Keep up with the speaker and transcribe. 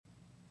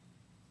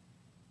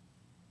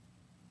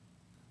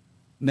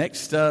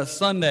Next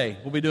Sunday,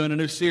 we'll be doing a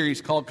new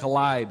series called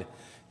Collide.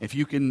 If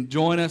you can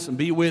join us and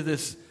be with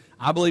us,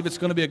 I believe it's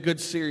going to be a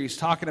good series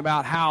talking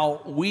about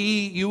how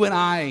you and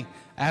I,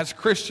 as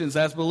Christians,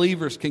 as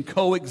believers, can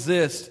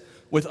coexist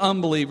with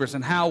unbelievers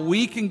and how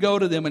we can go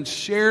to them and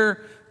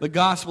share the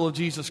gospel of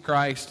Jesus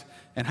Christ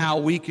and how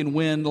we can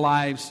win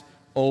lives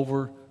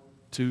over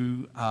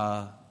to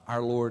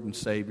our Lord and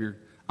Savior.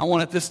 I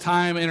want at this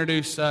time to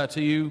introduce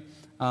to you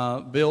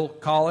Bill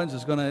Collins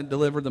is going to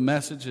deliver the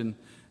message, and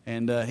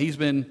he's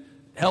been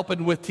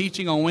helping with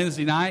teaching on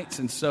Wednesday nights,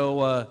 and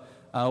so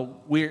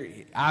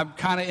I'm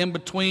kind of in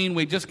between.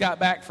 We just got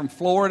back from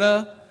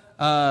Florida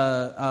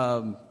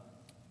on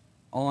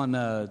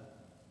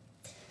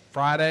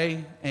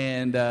Friday,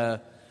 and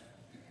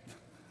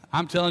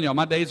I'm telling y'all,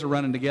 my days are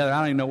running together. I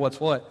don't even know what's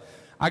what.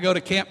 I go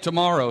to camp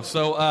tomorrow,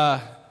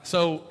 so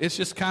it's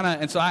just kind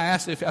of, and so I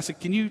asked I said,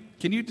 can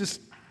you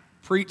just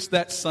preach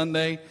that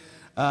Sunday?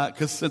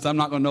 Because since I'm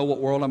not going to know what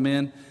world I'm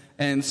in.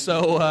 And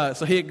so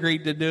he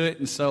agreed to do it,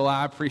 and so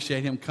I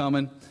appreciate him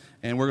coming,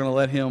 and we're going to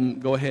let him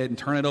go ahead and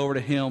turn it over to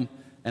him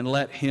and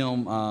let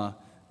him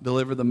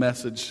deliver the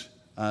message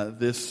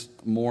this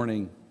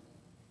morning.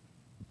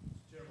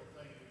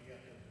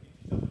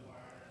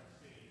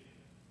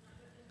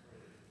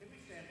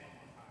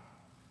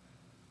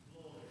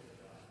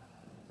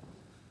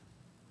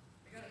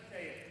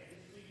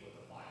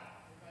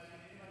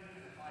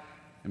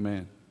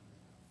 Amen.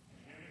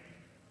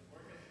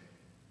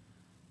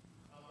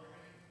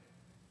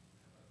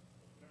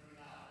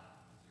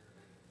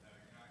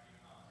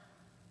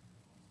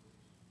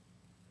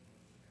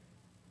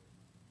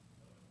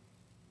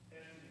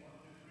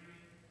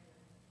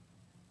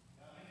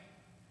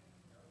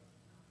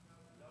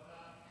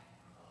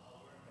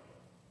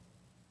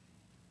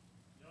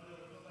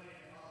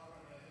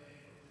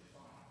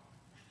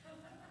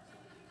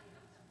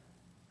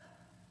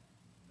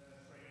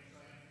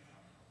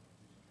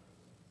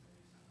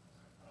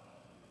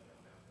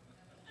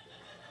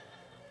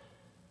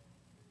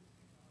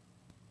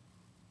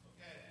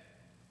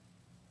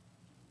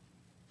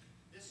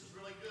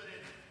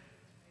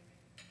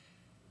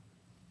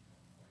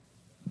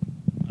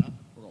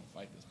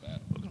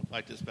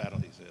 Fight this battle,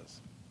 he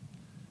says.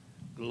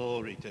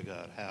 Glory to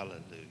God.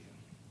 Hallelujah.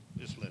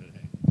 Just let it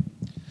hang.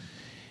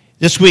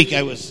 This week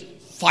I was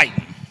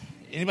fighting.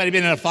 Anybody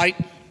been in a fight?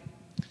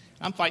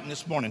 I'm fighting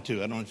this morning too.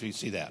 I don't know if you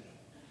see that.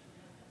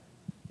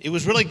 It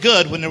was really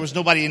good when there was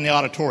nobody in the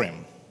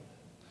auditorium.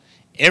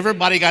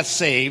 Everybody got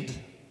saved.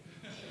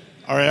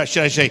 Or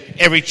should I say,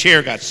 every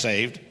chair got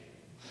saved.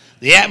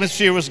 The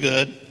atmosphere was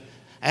good.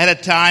 I had a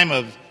time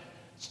of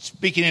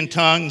speaking in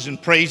tongues and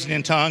praising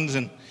in tongues,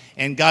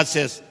 and God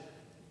says,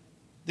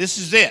 this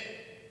is it.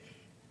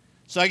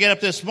 So I get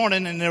up this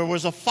morning and there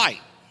was a fight.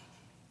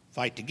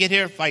 Fight to get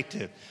here, fight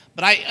to.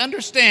 But I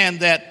understand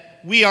that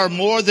we are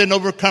more than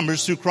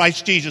overcomers through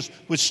Christ Jesus,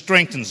 which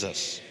strengthens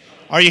us.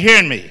 Are you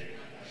hearing me?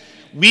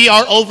 We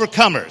are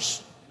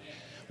overcomers.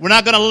 We're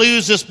not going to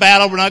lose this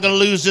battle. We're not going to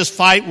lose this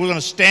fight. We're going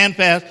to stand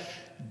fast.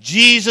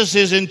 Jesus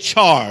is in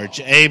charge.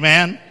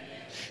 Amen.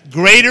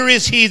 Greater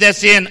is he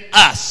that's in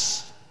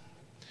us.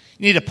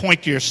 You need to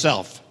point to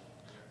yourself.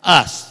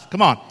 Us.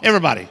 Come on,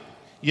 everybody.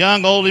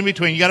 Young, old, in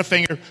between. You got a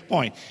finger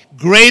point.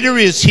 Greater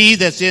is he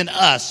that's in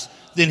us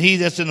than he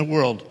that's in the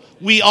world.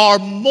 We are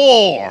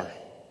more.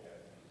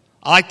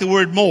 I like the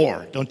word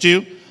more, don't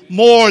you?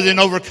 More than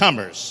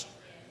overcomers.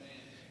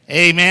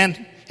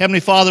 Amen. Heavenly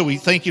Father, we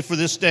thank you for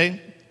this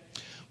day.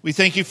 We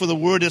thank you for the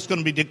word that's going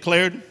to be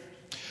declared.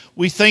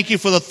 We thank you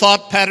for the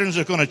thought patterns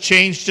that are going to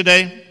change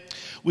today.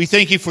 We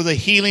thank you for the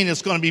healing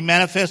that's going to be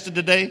manifested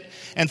today.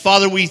 And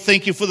Father, we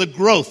thank you for the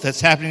growth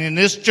that's happening in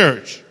this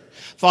church.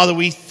 Father,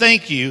 we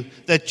thank you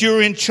that you're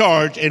in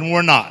charge and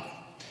we're not.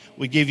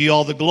 We give you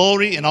all the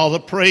glory and all the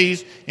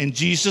praise in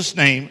Jesus'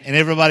 name. And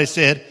everybody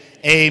said,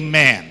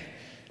 amen.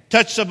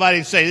 Touch somebody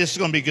and say, this is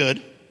going to be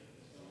good.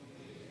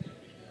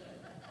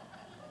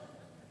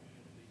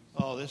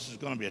 Oh, this is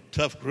going to be a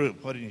tough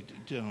group. What are you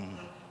doing?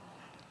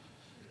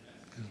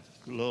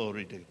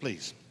 Glory to,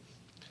 please.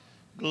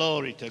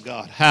 Glory to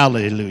God.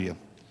 Hallelujah.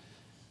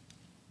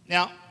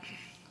 Now,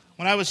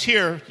 when I was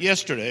here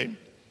yesterday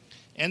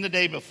and the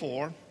day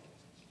before,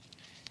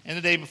 and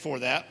the day before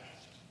that,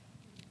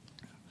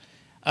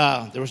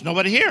 there was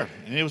nobody here,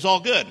 and it was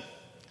all good.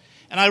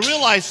 And I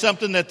realized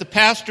something, that the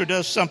pastor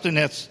does something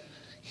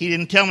he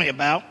didn't tell me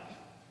about.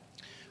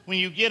 When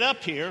you get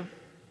up here,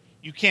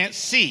 you can't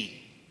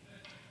see.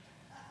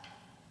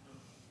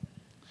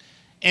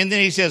 And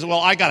then he says, well,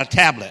 I got a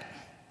tablet.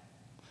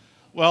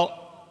 Well,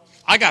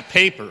 I got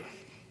paper.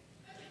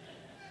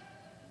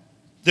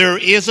 There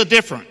is a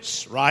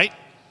difference, right?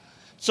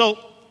 So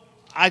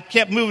I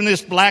kept moving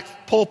this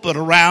black pulpit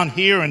around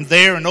here and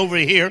there and over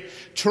here,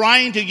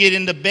 trying to get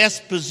in the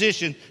best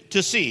position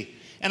to see.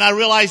 And I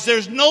realized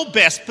there's no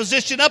best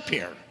position up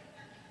here.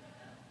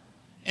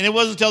 And it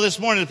wasn't until this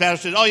morning the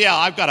pastor said, oh, yeah,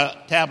 I've got a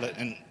tablet.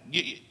 And,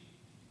 you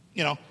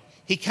know,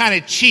 he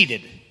kind of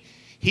cheated.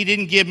 He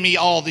didn't give me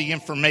all the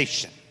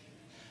information.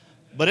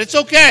 But it's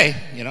okay,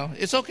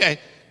 it's okay.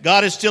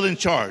 God is still in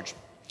charge.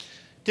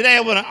 Today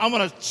I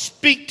want to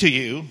speak to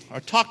you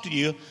or talk to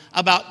you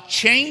about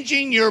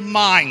changing your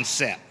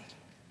mindset.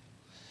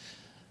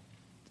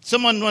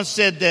 Someone once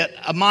said that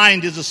a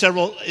mind is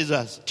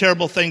a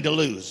terrible thing to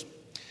lose.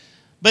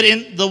 But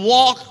in the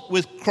walk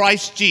with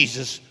Christ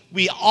Jesus,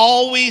 we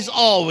always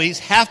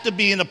have to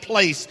be in a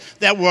place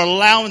that we're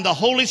allowing the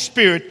Holy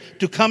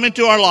Spirit to come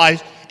into our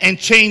lives and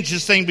change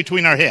this thing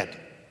between our head.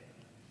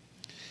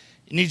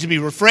 It needs to be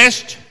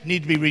refreshed,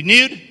 need to be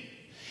renewed,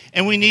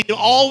 and we need to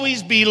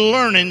always be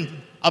learning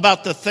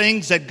about the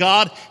things that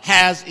God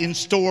has in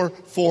store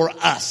for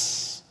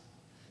us.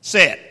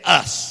 Say it,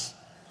 us.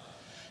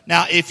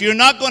 Now, if you're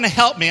not going to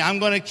help me, I'm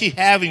going to keep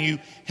having you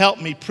help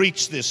me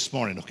preach this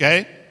morning,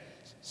 okay?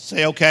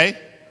 Say okay.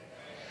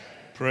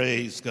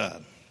 Praise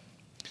God.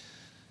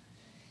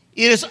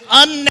 It is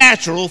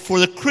unnatural for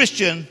the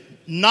Christian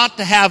not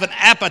to have an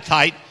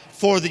appetite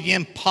for the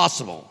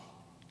impossible.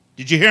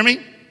 Did you hear me?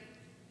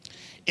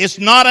 It's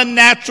not a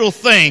natural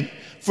thing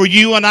for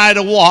you and I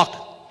to walk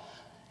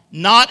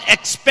not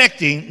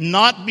expecting,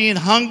 not being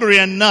hungry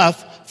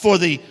enough for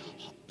the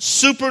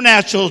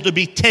supernatural to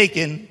be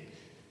taken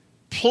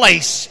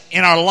place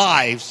in our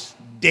lives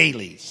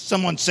daily.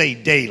 Someone say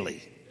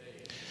daily.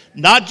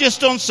 Not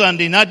just on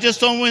Sunday, not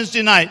just on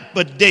Wednesday night,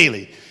 but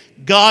daily.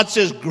 God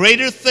says,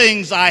 greater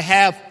things I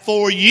have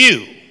for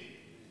you.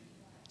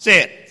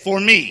 Say it, for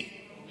me.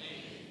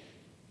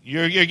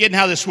 You're getting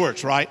how this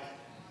works, right?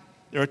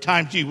 There are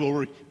times you will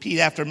repeat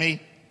after me.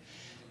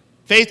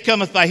 Faith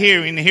cometh by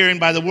hearing, and hearing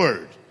by the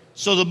word.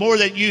 So the more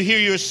that you hear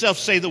yourself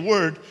say the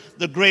word,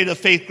 the greater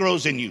faith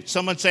grows in you.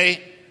 Someone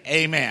say,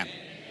 amen.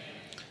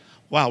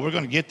 Wow, we're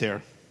going to get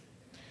there.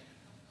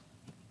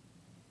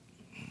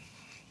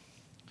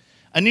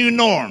 A new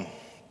norm.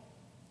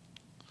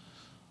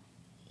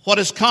 What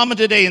is common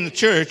today in the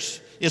church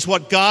is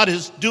what God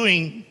is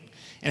doing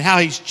and how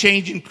he's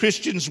changing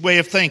Christians' way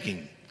of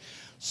thinking.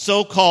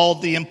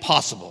 So-called the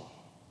impossible.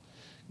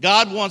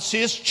 God wants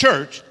his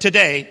church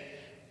today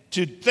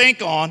to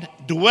think on,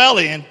 dwell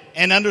in,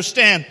 and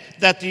understand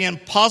that the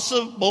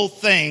impossible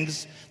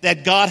things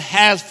that God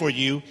has for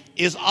you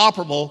is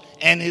operable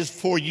and is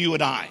for you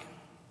and I.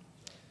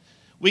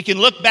 We can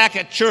look back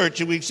at church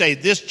and we can say,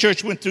 this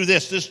church went through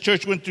this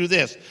church went through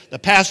this, the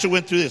pastor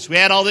went through this, we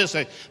had all this.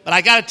 But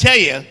I got to tell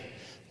you,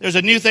 there's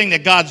a new thing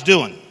that God's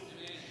doing.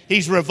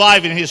 He's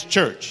reviving his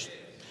church.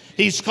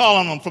 He's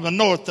calling them from the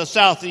north, the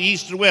south, the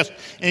east, the west,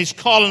 and he's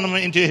calling them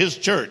into his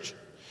church.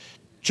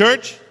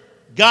 Church,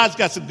 God's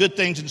got some good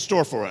things in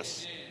store for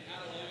us.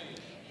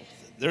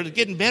 They're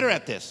getting better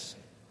at this.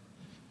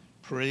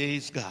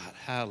 Praise God.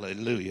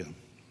 Hallelujah.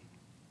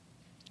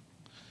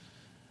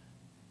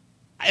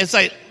 As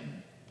I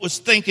was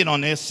thinking on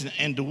this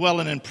and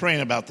dwelling and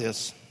praying about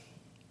this,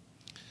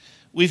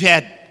 we've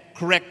had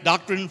correct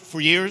doctrine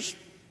for years,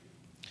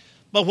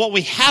 but what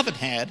we haven't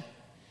had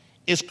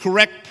is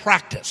correct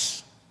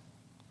practice.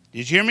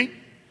 Did you hear me?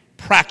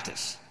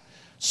 Practice.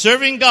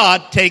 Serving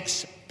God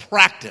takes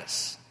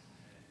practice.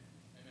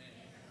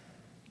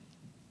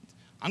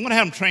 I'm going to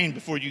have them trained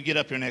before you get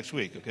up here next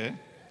week, okay?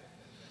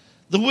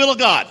 The will of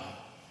God.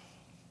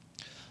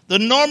 The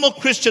normal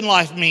Christian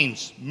life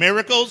means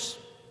miracles,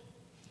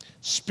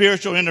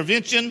 spiritual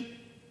intervention,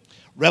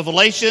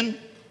 revelation.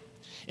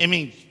 It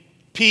means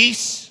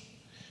peace,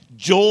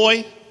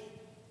 joy,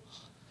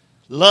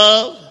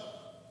 love,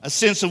 a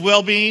sense of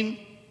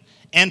well-being,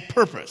 and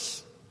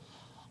purpose.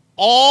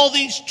 All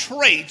these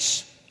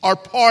traits are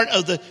part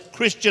of the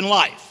Christian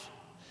life.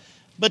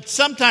 But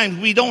sometimes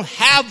we don't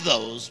have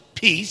those.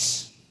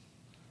 Peace,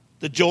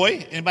 the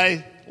joy.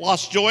 Anybody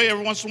lost joy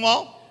every once in a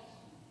while?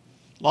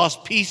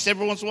 Lost peace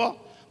every once in a while?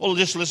 Well,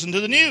 just listen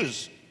to the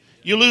news.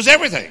 You lose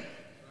everything.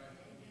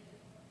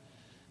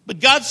 But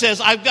God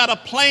says, I've got a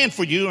plan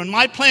for you, and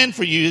my plan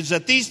for you is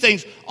that these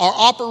things are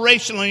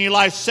operational in your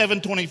life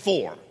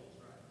 7/24.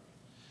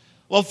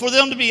 Well, for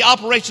them to be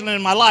operational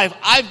in my life,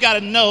 I've got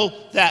to know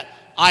that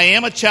I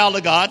am a child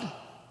of God.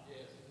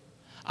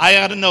 I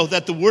got to know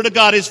that the Word of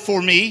God is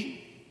for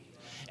me,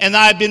 and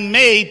I've been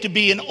made to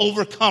be an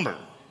overcomer.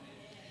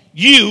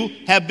 You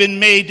have been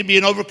made to be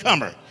an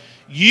overcomer.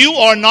 You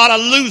are not a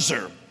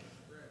loser.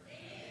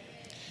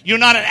 You're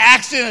not an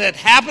accident that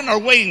happened or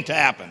waiting to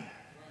happen.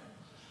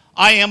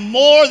 I am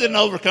more than an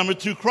overcomer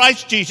through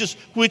Christ Jesus,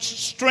 which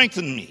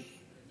strengthened me.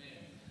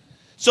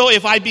 So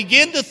if I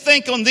begin to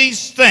think on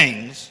these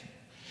things,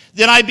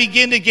 then I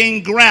begin to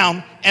gain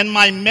ground, and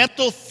my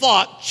mental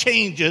thought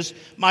changes,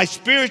 my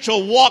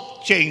spiritual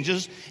walk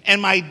changes, and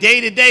my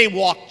day-to-day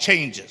walk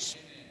changes.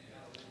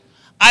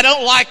 I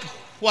don't like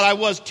what I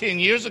was 10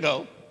 years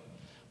ago,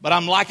 but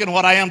I'm liking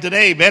what I am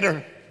today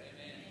better.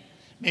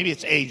 Maybe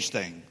it's age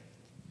thing.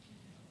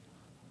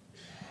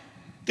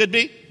 Could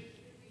be.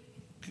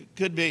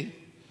 Could be.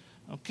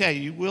 Okay,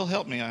 you will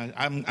help me.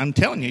 I'm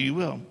telling you, you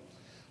will.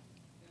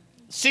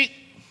 See,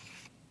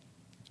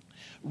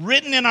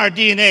 written in our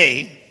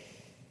DNA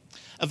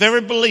of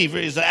every believer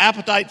is an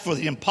appetite for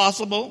the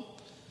impossible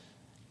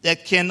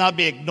that cannot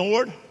be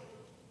ignored,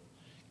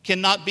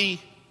 cannot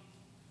be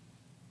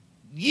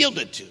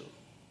yielded to.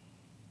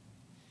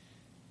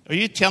 Are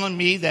you telling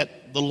me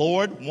that the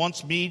Lord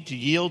wants me to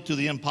yield to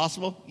the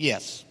impossible?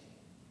 Yes.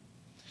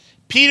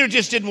 Peter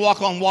just didn't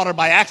walk on water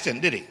by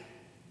accident, did he?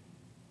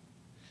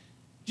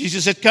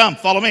 Jesus said, come,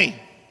 follow me.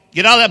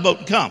 Get out of that boat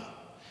and come.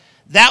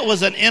 That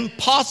was an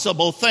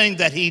impossible thing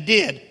that he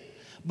did.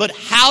 But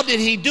how did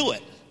he do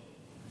it?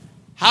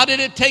 How did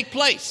it take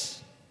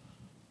place?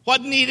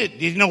 What needed?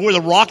 Did he know where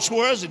the rocks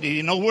were? Did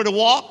he know where to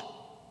walk?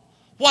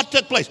 What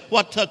took place?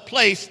 What took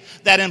place?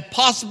 That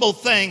impossible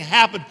thing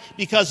happened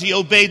because he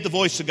obeyed the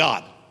voice of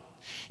God.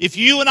 If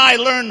you and I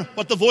learn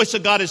what the voice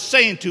of God is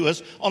saying to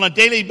us on a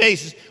daily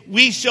basis,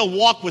 we shall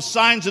walk with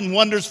signs and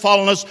wonders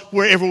following us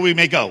wherever we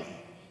may go.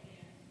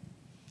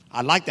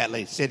 I like that,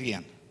 lady. Say it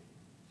again.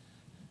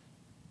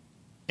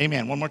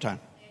 Amen. One more time.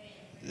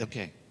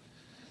 Okay.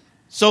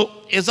 So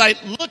as I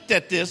looked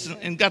at this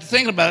and got to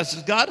thinking about it, I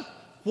said, God,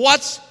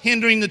 what's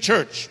hindering the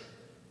church?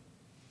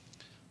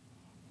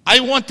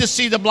 I want to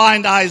see the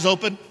blind eyes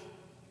open.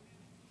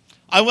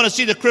 I want to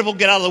see the crippled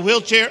get out of the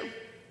wheelchair.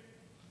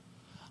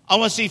 I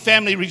want to see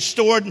family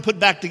restored and put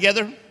back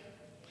together.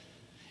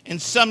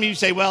 And some of you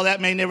say, well,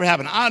 that may never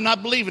happen. I'm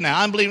not believing that.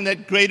 I'm believing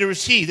that greater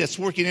is he that's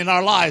working in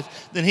our lives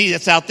than he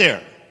that's out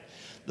there.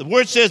 The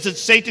word says that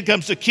Satan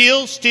comes to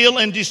kill, steal,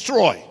 and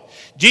destroy.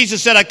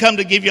 Jesus said, I come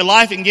to give you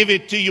life and give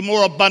it to you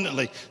more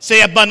abundantly.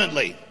 Say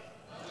abundantly.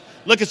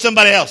 Look at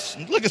somebody else.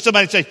 Look at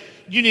somebody and say,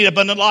 you need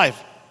abundant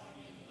life.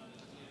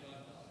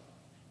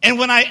 And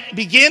when I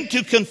begin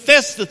to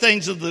confess the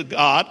things of the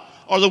God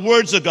or the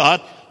words of God,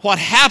 what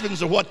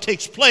happens or what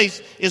takes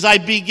place is I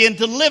begin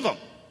to live them.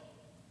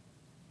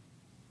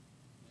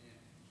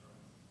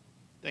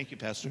 Thank you,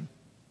 Pastor.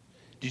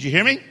 Did you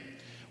hear me?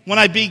 When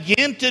I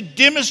begin to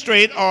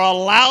demonstrate or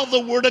allow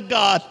the Word of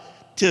God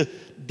to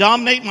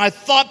dominate my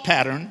thought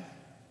pattern,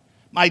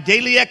 my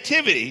daily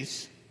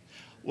activities,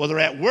 whether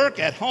at work,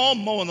 at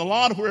home, mowing the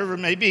lawn, wherever it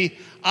may be,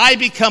 I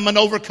become an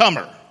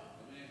overcomer.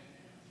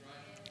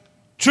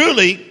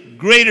 Truly,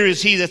 greater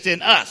is he that's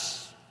in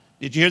us.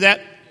 Did you hear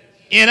that?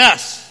 In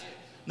us.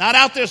 Not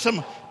out there.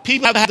 Some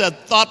people have the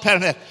thought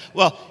pattern that,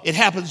 well, it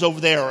happens over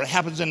there or it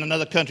happens in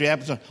another country.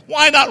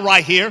 Why not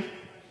right here?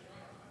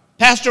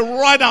 Pastor,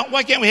 why not?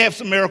 Why can't we have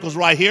some miracles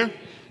right here?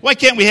 Why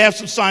can't we have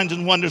some signs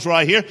and wonders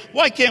right here?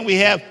 Why can't we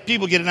have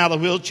people getting out of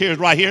wheelchairs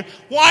right here?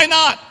 Why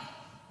not?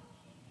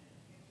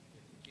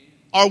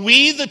 Are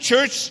we, the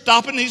church,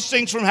 stopping these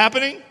things from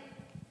happening?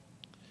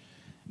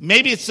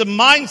 Maybe it's the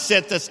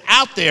mindset that's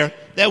out there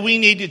that we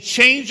need to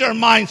change our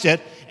mindset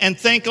and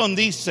think on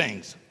these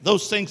things.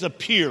 Those things of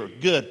pure,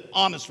 good,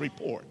 honest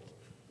report.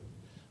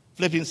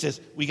 Philippians says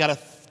we got to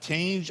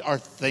change our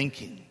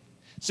thinking.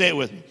 Say it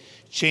with me.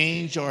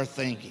 Change our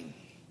thinking.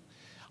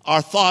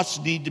 Our thoughts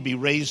need to be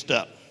raised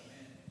up.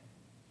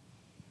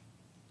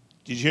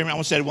 Did you hear me? I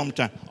want to say it one more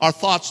time. Our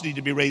thoughts need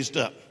to be raised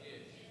up.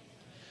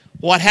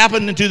 What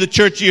happened to the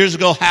church years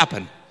ago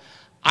happened.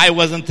 I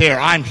wasn't there.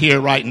 I'm here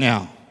right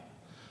now.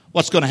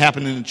 What's going to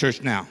happen in the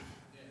church now?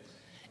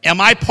 Am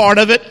I part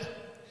of it?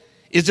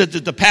 Is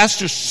it the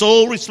pastor's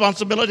sole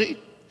responsibility?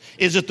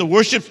 Is it the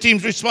worship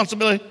team's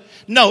responsibility?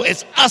 No,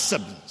 it's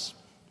us'ums.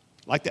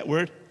 Like that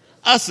word?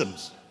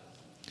 Us'ums.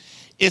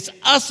 It's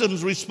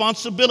us'ums'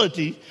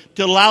 responsibility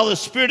to allow the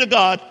Spirit of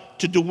God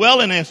to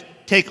dwell in us,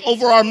 take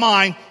over our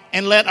mind,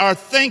 and let our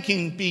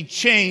thinking be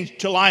changed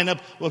to line up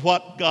with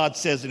what God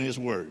says in His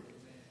Word.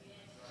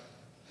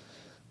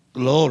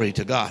 Glory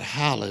to God.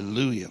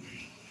 Hallelujah.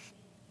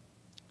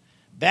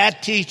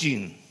 Bad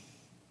teaching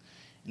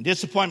and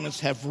disappointments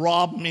have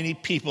robbed many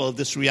people of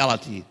this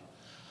reality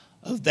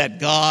of that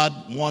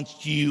God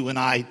wants you and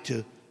I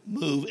to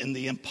move in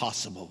the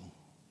impossible.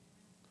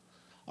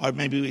 Or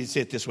maybe we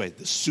say it this way,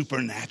 the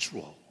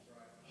supernatural.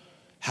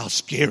 How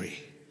scary.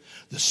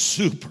 The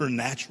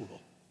supernatural.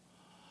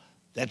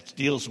 That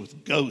deals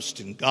with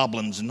ghosts and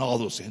goblins and all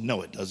those things.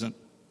 No, it doesn't.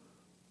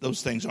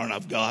 Those things aren't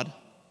of God.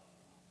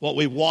 What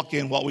we walk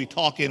in, what we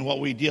talk in, what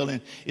we deal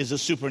in is a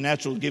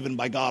supernatural given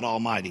by God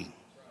Almighty.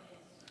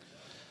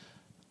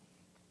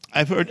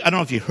 I don't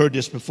know if you heard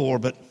this before,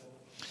 but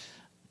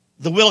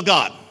the will of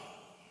God.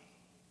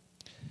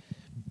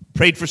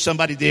 Prayed for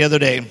somebody the other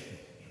day.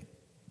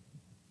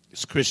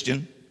 It's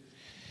Christian.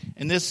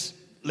 And this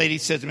lady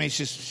said to me,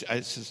 she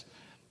says,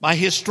 by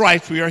His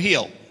stripes we are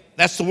healed.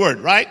 That's the word,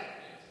 right?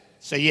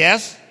 Say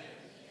yes.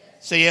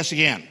 Say yes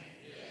again.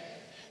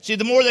 See,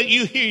 the more that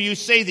you hear you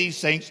say these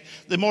things,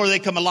 the more they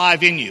come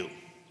alive in you.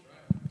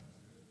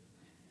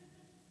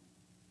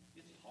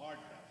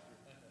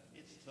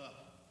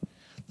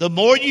 The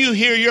more you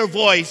hear your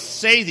voice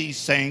say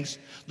these things,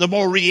 the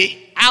more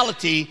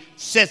reality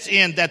sets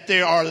in that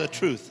they are the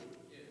truth.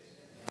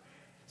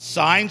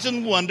 Signs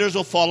and wonders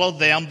will follow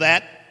them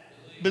that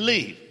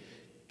believe.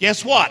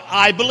 Guess what?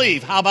 I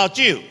believe. How about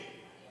you?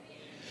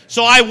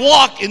 So I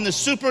walk in the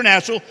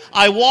supernatural.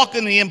 I walk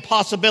in the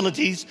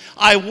impossibilities.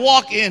 I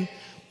walk in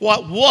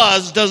what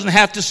was doesn't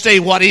have to stay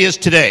what is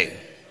today.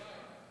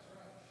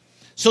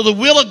 So the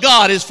will of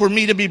God is for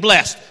me to be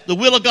blessed. The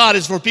will of God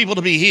is for people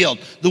to be healed.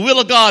 The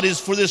will of God is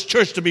for this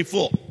church to be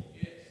full.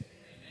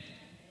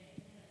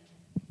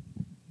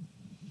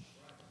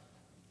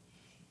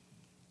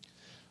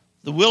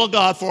 The will of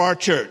God for our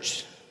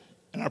church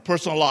and our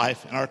personal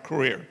life and our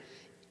career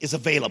is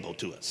available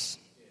to us.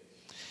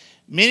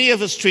 Many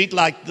of us treat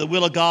like the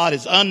will of God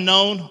is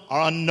unknown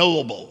or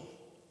unknowable.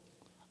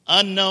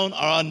 Unknown or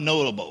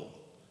unknowable.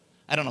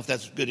 I don't know if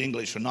that's good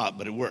English or not,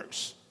 but it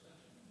works.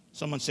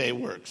 Someone say it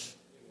works.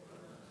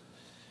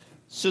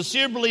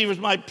 Sincere believers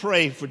might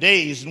pray for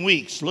days and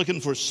weeks looking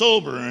for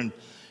sober and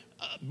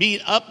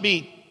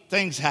upbeat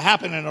things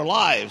happen in their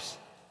lives,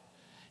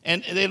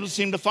 and they don't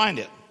seem to find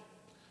it.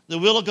 The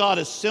will of God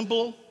is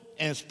simple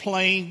and it's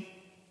plain,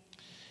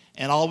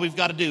 and all we've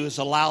got to do is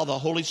allow the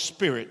Holy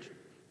Spirit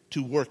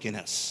to work in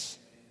us.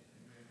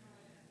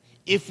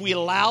 If we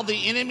allow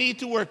the enemy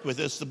to work with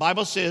us, the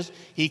Bible says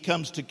he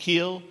comes to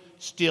kill,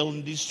 steal,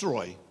 and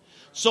destroy.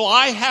 So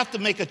I have to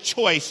make a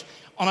choice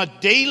on a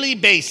daily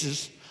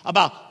basis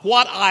about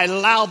what I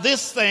allow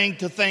this thing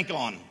to think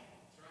on.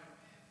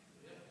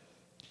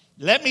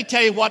 Let me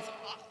tell you what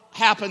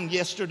happened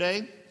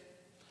yesterday.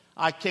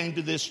 I came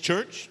to this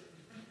church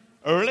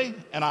early,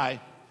 and I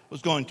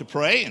was going to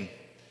pray and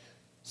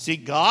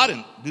seek God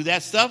and do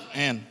that stuff,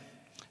 and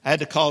I had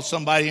to call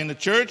somebody in the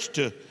church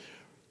to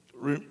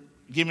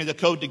give me the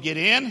code to get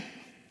in. And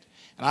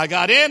I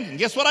got in, and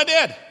guess what I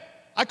did?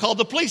 I called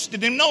the police,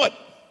 didn't even know it.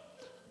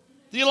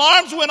 The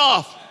alarms went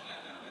off.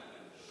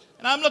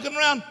 And I'm looking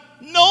around.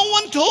 No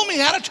one told me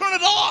how to turn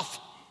it off.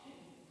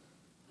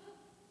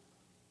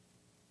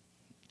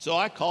 So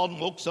I called and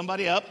woke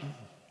somebody up.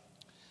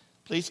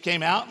 Police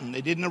came out, and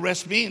they didn't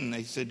arrest me. And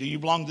they said, do you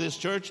belong to this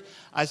church?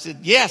 I said,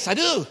 yes, I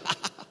do.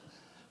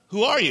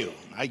 Who are you?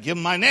 I give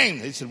them my name.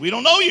 They said, we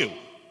don't know you.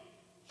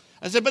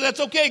 I said, but that's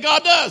okay.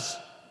 God does.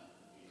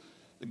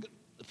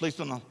 The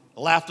policeman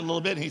laughed a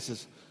little bit, and he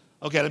says,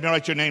 okay, let me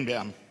write your name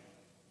down.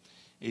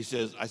 He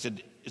says, I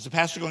said, is the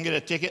pastor going to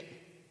get a ticket?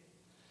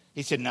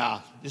 He said,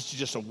 nah, this is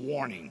just a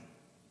warning.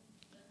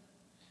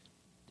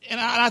 And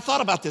I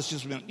thought about this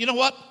just a minute. You know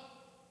what?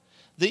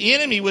 The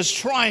enemy was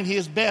trying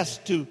his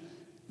best to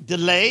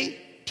delay,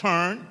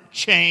 turn,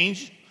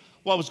 change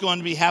what was going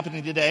to be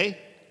happening today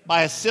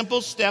by a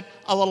simple step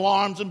of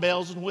alarms and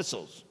bells and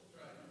whistles.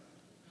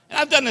 And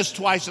I've done this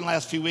twice in the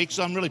last few weeks,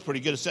 so I'm really pretty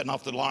good at setting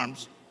off the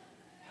alarms.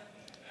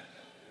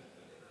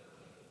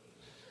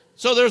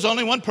 So there's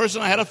only one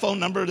person I had a phone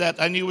number that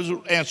I knew was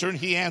answering.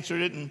 He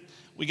answered it, and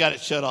we got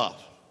it shut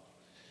off.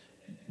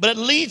 But it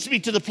leads me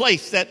to the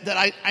place that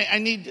I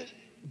need to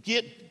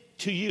get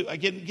to you. I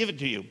give it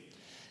to you.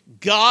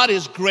 God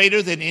is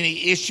greater than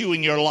any issue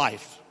in your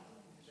life.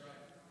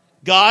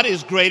 God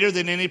is greater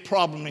than any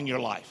problem in your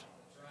life.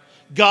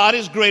 God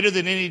is greater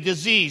than any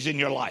disease in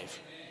your life.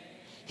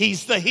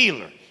 He's the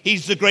healer.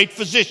 He's the great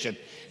physician.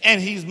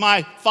 And he's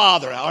my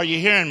Father. Are you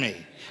hearing me?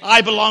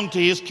 I belong to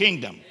his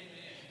kingdom.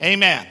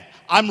 Amen.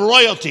 I'm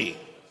royalty.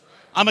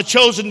 I'm a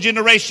chosen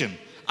generation.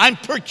 I'm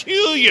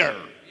peculiar.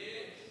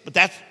 But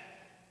that's...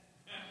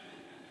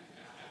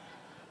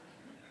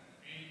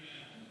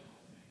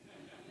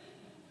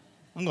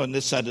 I'm going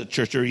this side of the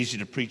church. They're easy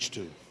to preach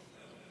to.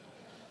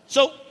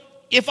 So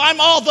if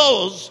I'm all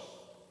those,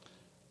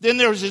 then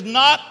there's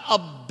not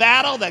a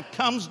battle that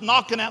comes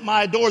knocking at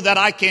my door that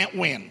I can't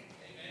win.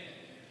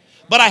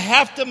 But I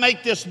have to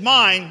make this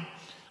mind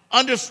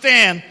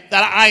understand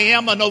that I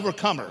am an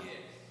overcomer.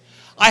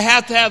 I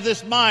have to have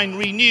this mind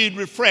renewed,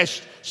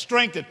 refreshed,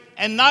 strengthened.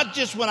 And not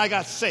just when I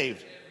got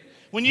saved.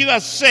 When you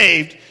got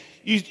saved,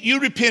 you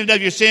repented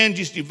of your sins,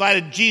 you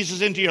invited Jesus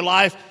into your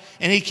life,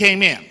 and he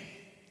came in.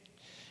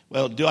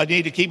 Well, do I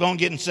need to keep on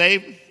getting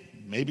saved?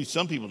 Maybe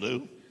some people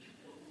do.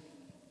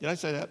 Did I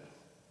say that?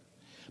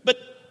 But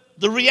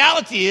the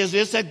reality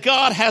is that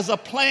God has a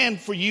plan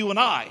for you and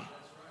I.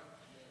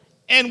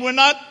 And we're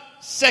not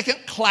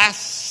second-class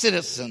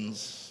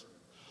citizens.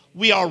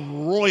 We are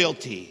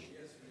royalty.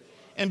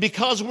 And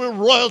because we're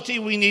royalty,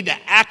 we need to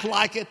act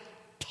like it,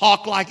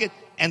 talk like it,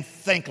 and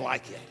think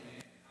like it.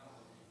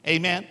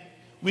 Amen?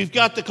 We've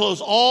got to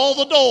close all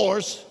the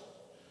doors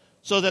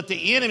so that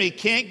the enemy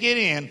can't get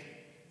in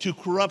to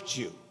corrupt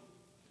you,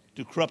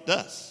 to corrupt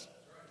us.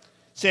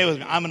 Say it with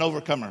me. I'm an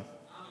overcomer.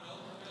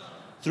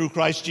 Through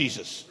Christ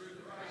Jesus.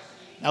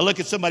 Now look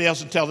at somebody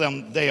else and tell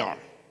them they are.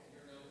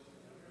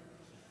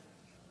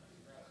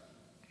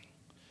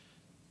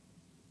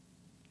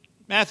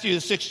 Matthew, the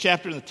 6th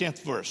chapter, and the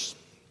 10th verse.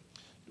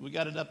 We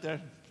got it up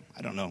there?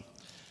 I don't know.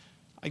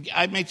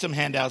 I made some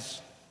handouts.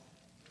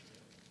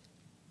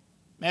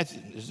 Matthew,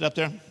 is it up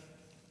there?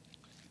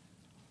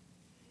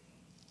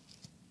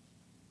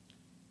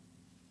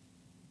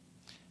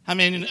 How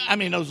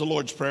many knows the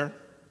Lord's Prayer?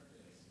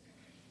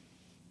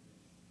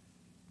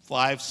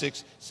 5,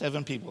 6,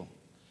 7 people.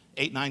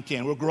 8, 9,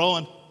 10. We're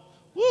growing.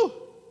 Woo!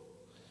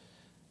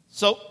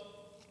 So,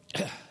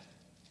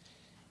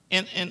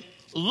 and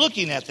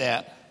looking at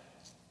that,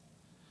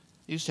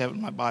 I used to have it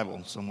in my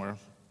Bible somewhere.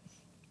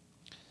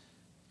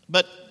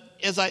 But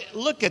as I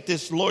look at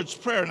this Lord's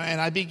Prayer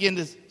and I begin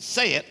to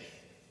say it,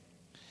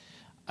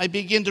 I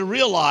begin to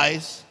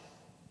realize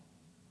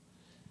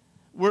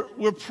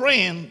we're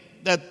praying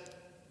that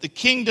the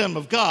kingdom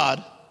of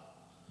God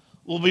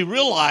will be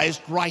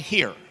realized right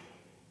here.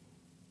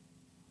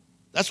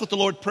 That's what the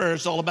Lord's Prayer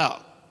is all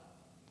about.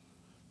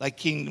 Thy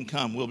kingdom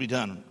come, will be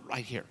done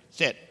right here.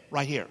 Say it,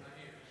 right here.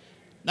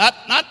 Not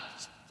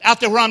out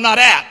there where I'm not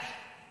at,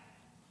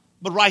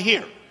 but right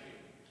here.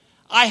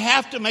 I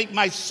have to make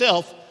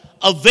myself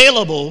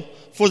available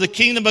for the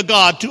kingdom of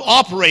God to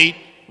operate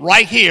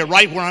right here,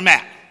 right where I'm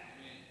at.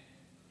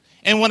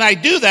 And when I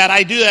do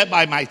that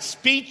by my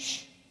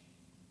speech.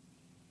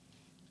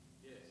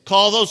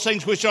 Call those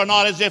things which are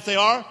not as if they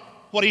are.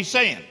 What are you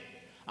saying?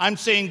 I'm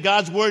saying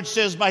God's word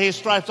says by his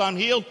stripes I'm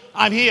healed.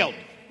 I'm healed.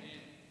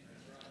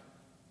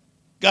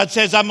 God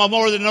says I'm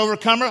more than an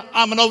overcomer.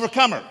 I'm an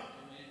overcomer.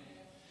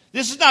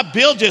 This is not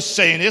Bill just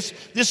saying this.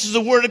 This is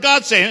the word of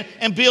God saying it,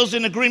 and Bill's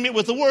in agreement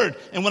with the word.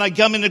 And when I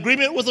come in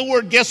agreement with the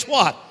word, guess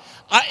what?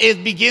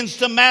 It begins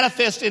to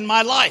manifest in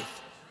my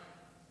life.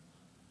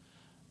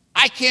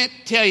 I can't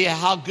tell you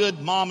how good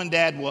mom and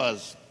dad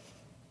was.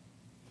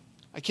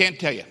 I can't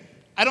tell you.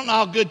 I don't know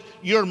how good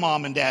your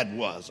mom and dad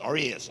was or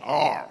is or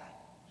are.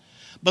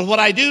 But what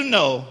I do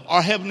know,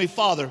 our Heavenly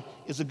Father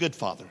is a good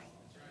Father.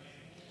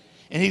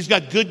 And he's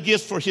got good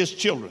gifts for his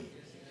children.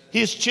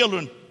 His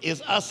children is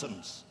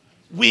us'ems.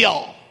 We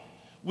all.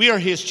 We are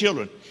his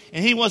children.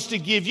 And he wants to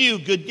give you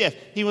good gift.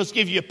 He wants to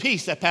give you a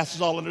peace that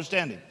passes all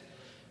understanding.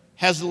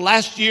 Has the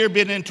last year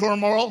been in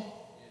turmoil?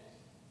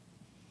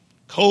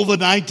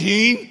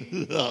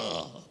 COVID-19?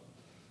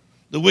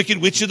 The wicked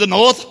witch of the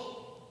north?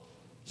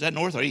 Is that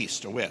north or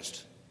east or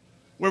west?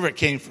 Wherever it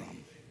came from.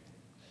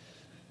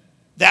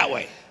 That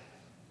way.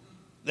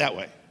 That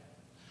way.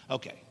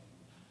 Okay.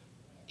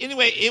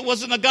 Anyway, it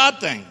wasn't a God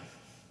thing.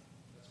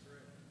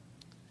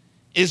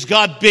 Is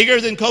God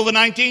bigger than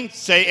COVID-19?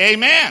 Say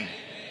amen.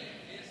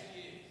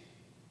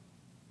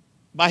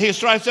 By his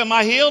stripes am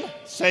I healed?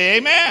 Say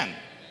amen.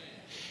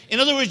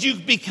 In other words, you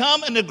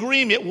become an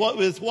agreement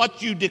with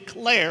what you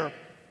declare,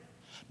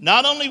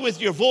 not only with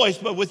your voice,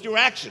 but with your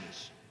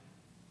actions.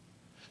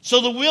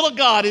 So the will of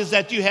God is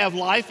that you have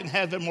life and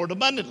have it more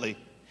abundantly.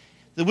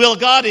 The will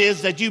of God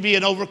is that you be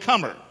an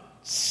overcomer.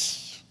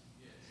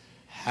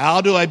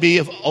 How do I be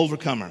an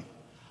overcomer?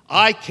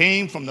 I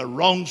came from the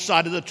wrong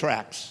side of the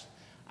tracks.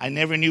 I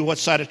never knew what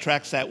side of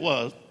tracks that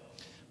was.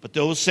 But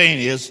the old saying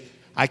is,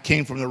 I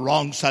came from the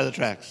wrong side of the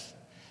tracks.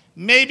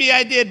 Maybe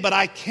I did, but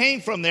I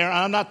came from there, and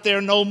I'm not there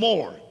no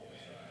more.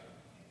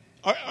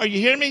 Are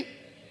you hearing me?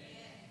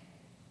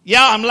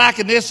 Yeah, I'm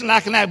lacking this and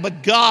lacking that,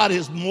 but God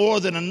is more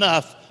than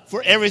enough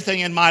for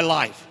everything in my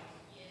life.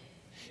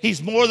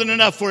 He's more than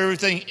enough for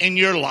everything in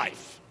your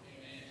life.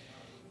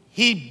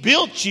 He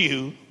built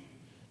you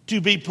to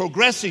be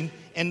progressing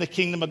in the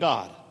kingdom of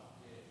God.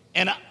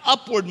 An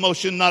upward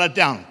motion, not a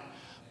down.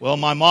 Well,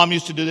 my mom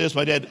used to do this,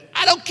 my dad.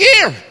 I don't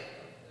care.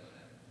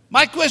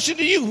 My question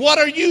to you, what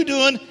are you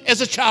doing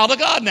as a child of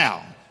God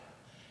now?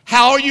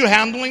 How are you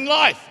handling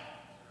life?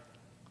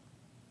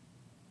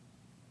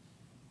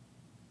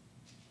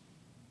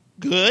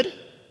 Good?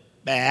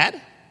 Bad?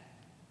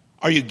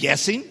 Are you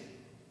guessing?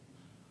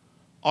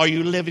 Are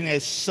you living a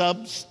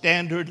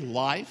substandard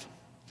life?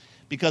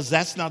 Because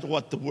that's not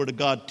what the Word of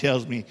God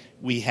tells me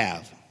we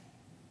have.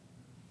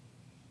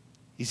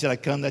 He said, I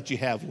come that you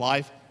have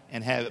life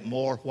and have it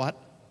more, what?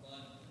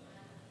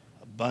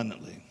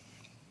 Abundantly.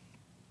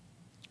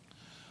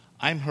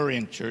 I'm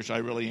hurrying, church. I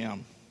really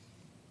am.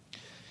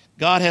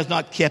 God has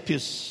not kept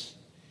his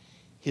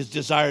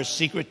desires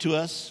secret to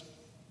us.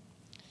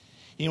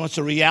 He wants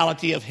the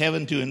reality of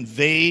heaven to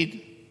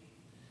invade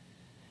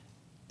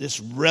this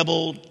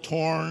rebel,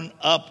 torn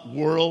up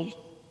world,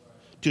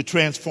 to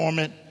transform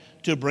it,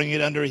 to bring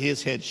it under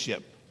his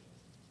headship.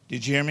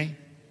 Did you hear me?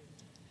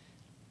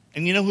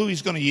 And you know who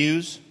he's going to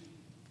use?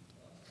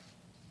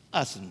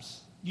 Us'ems,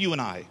 you and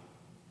I.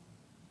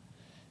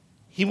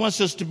 He wants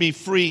us to be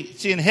free.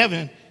 See, in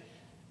heaven,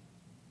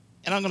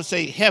 and I'm going to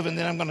say heaven,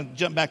 then I'm going to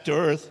jump back to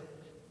earth.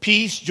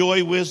 Peace,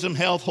 joy, wisdom,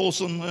 health,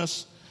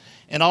 wholesomeness,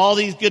 and all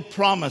these good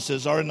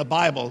promises are in the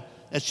Bible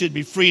that should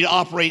be free to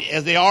operate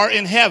as they are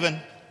in heaven,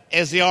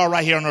 as they are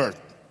right here on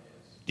earth.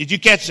 Did you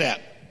catch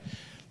that?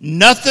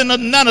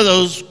 None of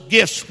those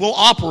gifts will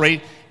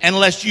operate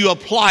unless you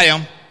apply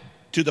them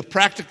to the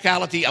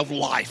practicality of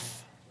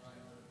life.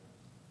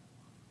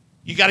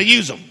 You got to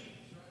use them.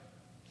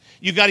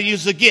 You got to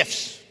use the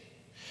gifts.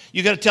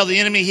 You got to tell the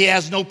enemy he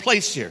has no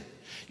place here.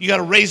 You got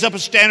to raise up a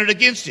standard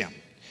against him.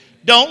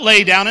 Don't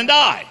lay down and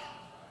die.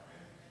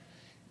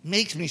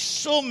 Makes me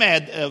so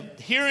mad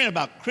hearing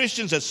about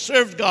Christians that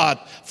served God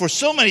for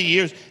so many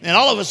years, and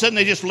all of a sudden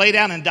they just lay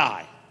down and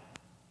die.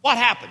 What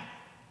happened?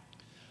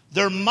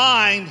 Their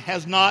mind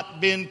has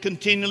not been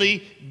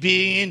continually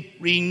being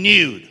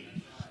renewed.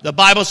 The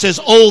Bible says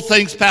old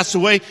things pass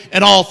away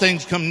and all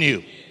things come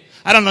new.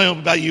 I don't know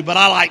about you, but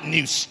I like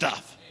new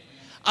stuff.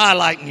 I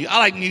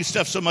like new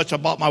stuff so much I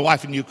bought my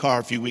wife a new car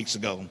a few weeks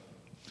ago.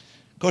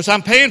 Of course,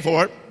 I'm paying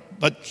for it,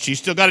 but she's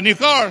still got a new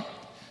car.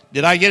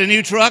 Did I get a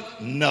new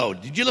truck? No.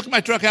 Did you look at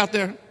my truck out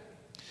there?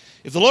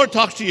 If the Lord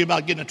talks to you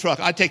about getting a truck,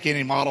 I'd take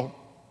any model.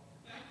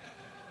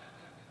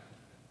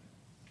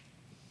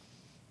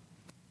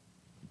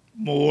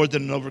 More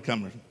than an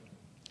overcomer.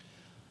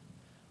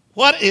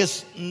 What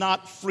is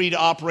not free to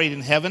operate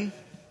in heaven?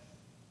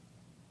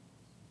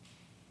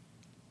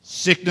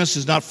 Sickness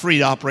is not free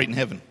to operate in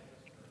heaven.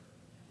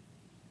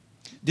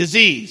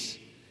 Disease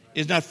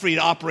is not free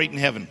to operate in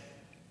heaven.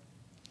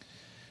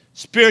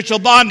 Spiritual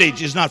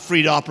bondage is not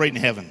free to operate in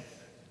heaven.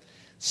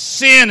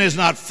 Sin is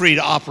not free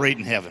to operate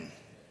in heaven.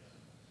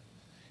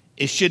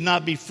 It should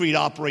not be free to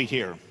operate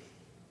here.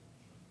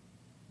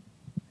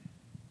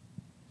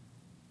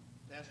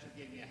 Pastor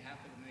gave me a half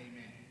of an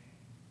amen.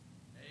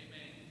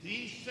 Amen.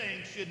 These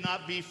things should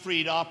not be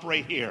free to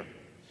operate here.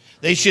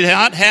 They should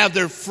not have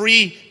their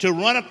free to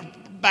run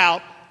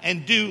about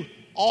and do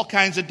all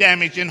kinds of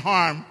damage and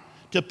harm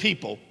to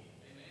people.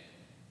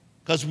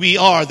 Because we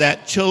are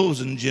that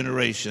chosen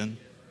generation.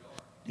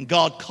 And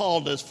God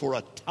called us for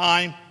a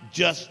time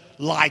just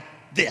like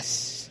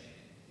this.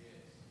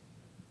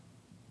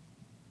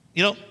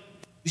 You know,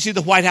 you see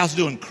the White House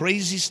doing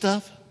crazy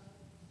stuff?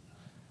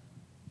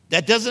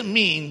 That doesn't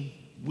mean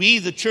we,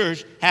 the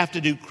church, have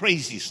to do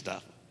crazy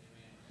stuff.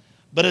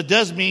 But it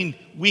does mean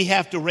we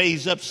have to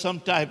raise up some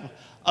type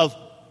of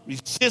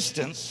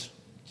resistance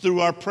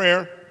through our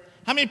prayer.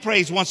 How many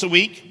prays once a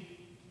week?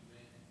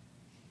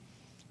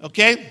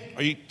 Okay?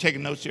 Are you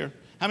taking notes here?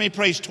 How many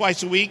prays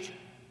twice a week?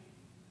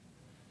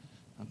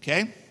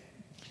 Okay.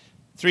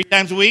 3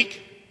 times a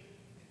week?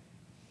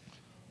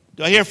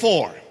 Do I hear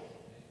 4?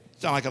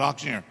 Sound like an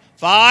auctioneer.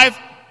 5?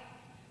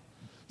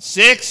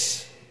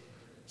 6?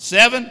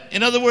 7?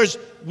 In other words,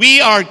 we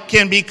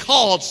can be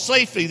called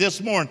safely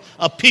this morning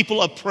a people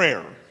of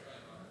prayer.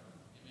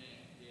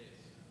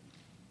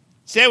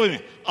 Say it with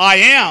me. I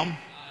am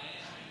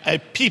a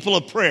people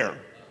of prayer.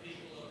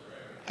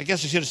 I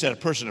guess I should have said a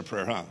person of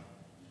prayer, huh?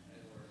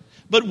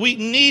 But we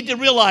need to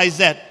realize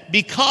that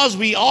because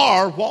we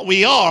are what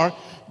we are,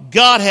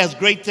 God has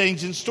great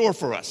things in store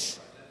for us.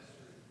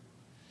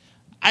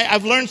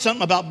 I've learned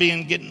something about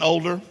getting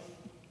older.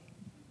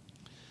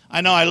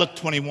 I know I look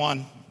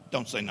 21.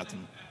 Don't say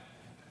nothing.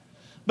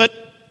 But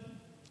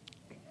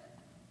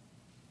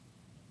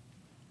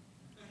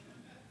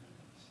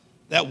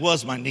that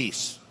was my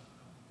niece.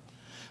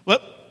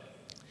 But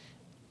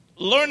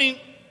learning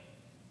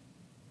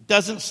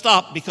doesn't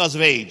stop because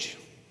of age.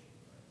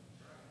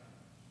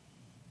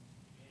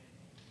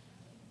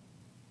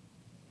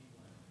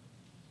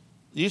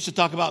 They used to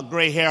talk about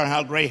gray hair and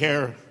how gray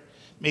hair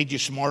made you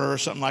smarter or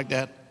something like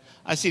that.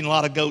 I've seen a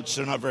lot of goats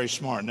that are not very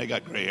smart and they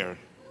got gray hair.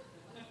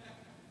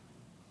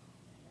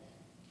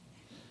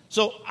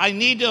 So I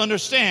need to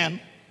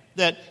understand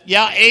that,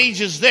 yeah,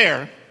 age is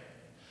there,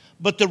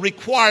 but the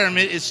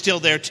requirement is still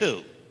there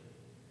too.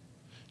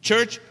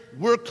 Church,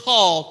 we're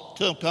called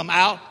to come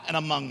out and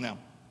among them.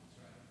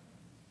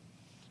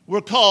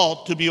 We're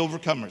called to be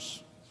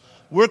overcomers.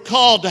 We're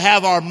called to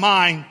have our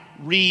mind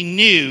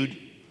renewed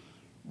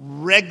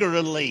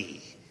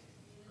regularly.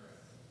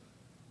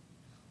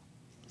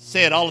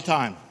 Say it all the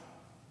time.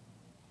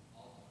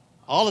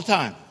 All the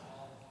time.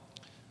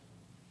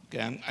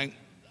 Okay, I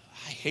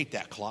hate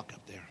that clock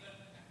up there.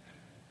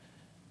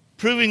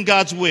 Proving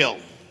God's will.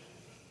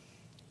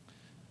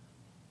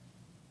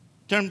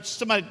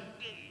 Somebody,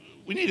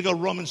 we need to go to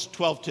Romans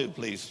 12:2,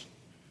 please.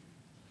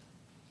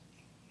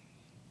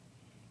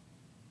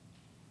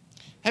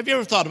 Have you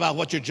ever thought about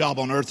what your job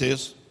on earth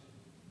is?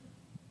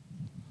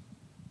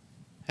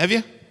 Have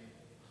you?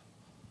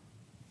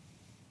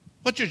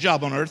 What's your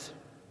job on earth?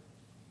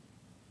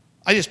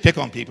 I just pick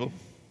on people.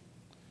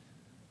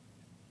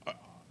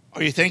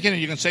 Are you thinking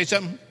you can say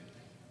something?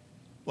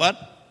 What?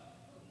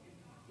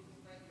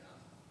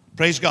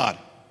 Praise God.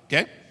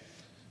 Okay.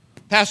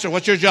 Pastor,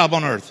 what's your job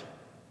on earth?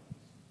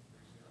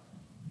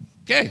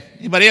 Okay.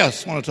 Anybody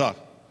else want to talk?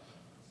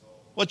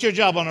 What's your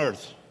job on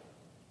earth?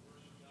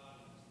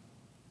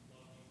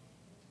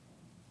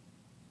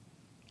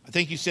 I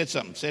think you said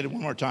something. Say it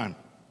one more time.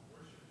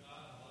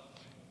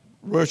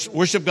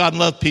 Worship God and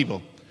love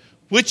people.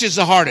 Which is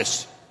the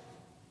hardest?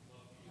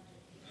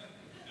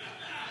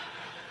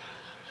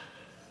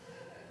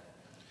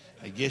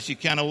 I guess you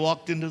kind of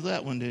walked into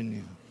that one, didn't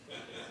you?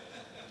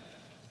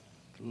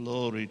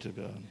 Glory to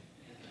God.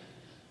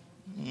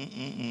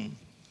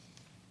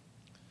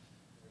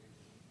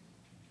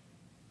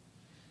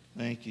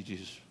 Thank you,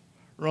 Jesus.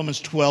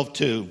 Romans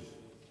 12:2.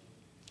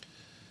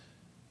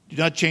 Do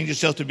not change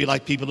yourself to be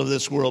like people of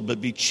this world, but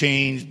be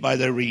changed by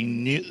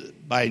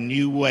a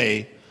new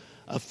way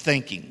of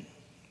thinking.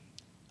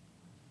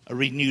 A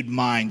renewed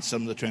mind,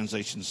 some of the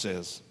translation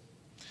says.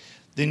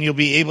 Then you'll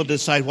be able to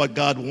decide what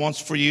God wants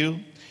for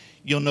you.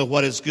 You'll know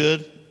what is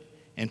good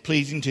and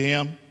pleasing to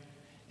Him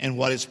and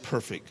what is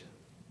perfect.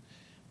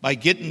 By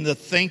getting the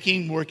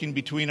thinking working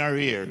between our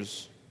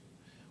ears,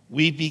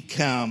 we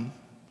become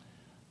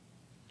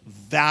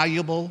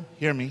valuable.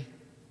 Hear me.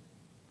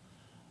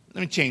 Let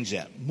me change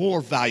that.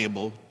 More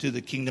valuable to the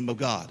kingdom of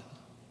God.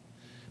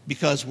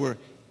 Because we're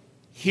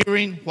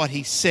hearing what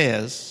He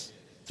says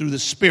through the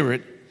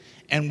Spirit,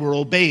 and we're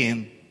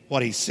obeying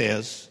what He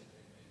says.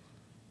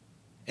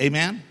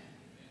 Amen?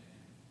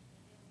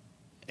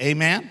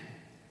 Amen?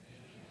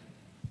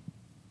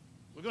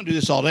 We're going to do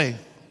this all day.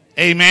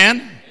 Amen?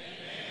 Amen.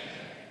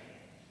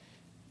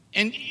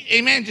 And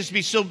amen, just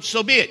be so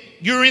be it.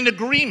 You're in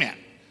agreement.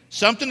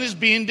 Something is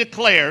being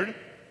declared,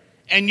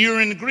 and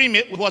you're in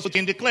agreement with what's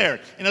being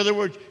declared. In other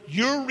words,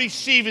 you're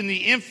receiving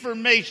the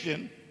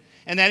information,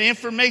 and that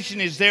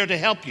information is there to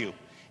help you.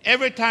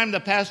 Every time the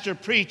pastor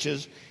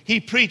preaches, he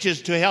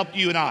preaches to help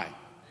you and I.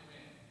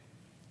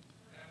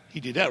 He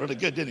did that really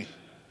good, didn't he?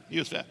 He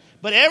was fast.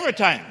 But every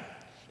time,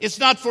 it's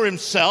not for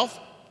himself.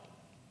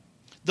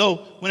 Though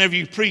whenever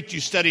you preach,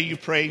 you study, you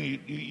pray, and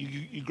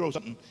you grow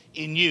something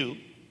in you.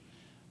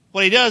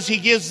 What he does, he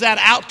gives that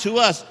out to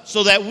us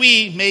so that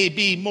we may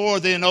be more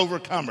than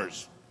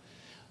overcomers.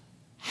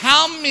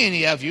 How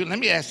many of you, let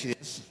me ask you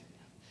this.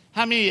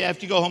 How many,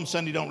 after you go home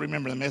Sunday, don't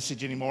remember the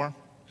message anymore?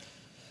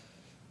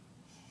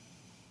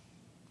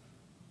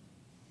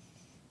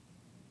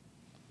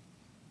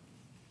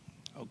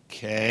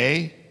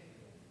 Okay.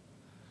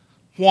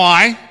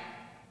 Why?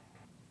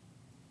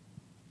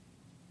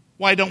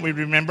 Why don't we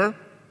remember?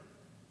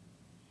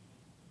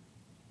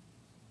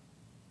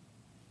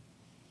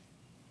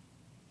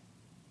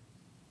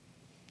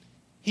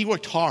 He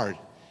worked hard.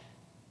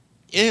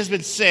 It has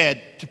been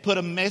said to put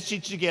a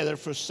message together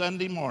for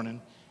Sunday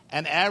morning,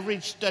 an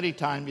average study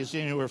time is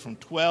anywhere from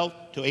 12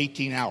 to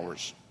 18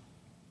 hours.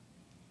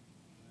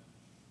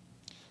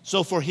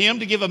 So for him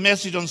to give a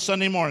message on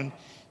Sunday morning,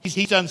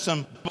 he's done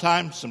some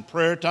time, some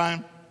prayer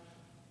time,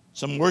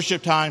 some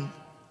worship time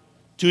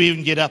to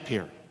even get up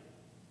here.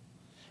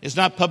 It's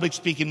not public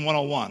speaking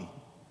 101.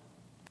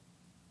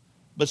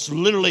 But it's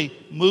literally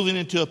moving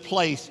into a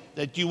place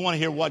that you want to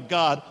hear what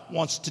God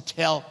wants to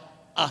tell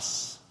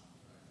us.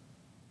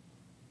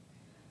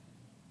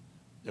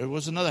 There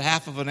was another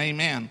half of an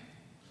amen.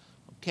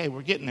 Okay,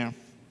 we're getting there.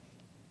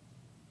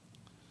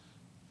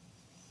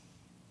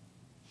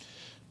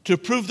 To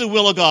prove the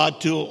will of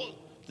God to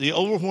the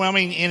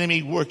overwhelming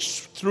enemy works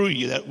through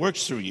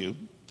you.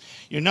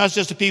 You're not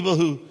just the people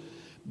who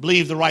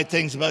believe the right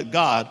things about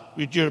God.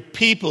 You're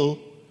people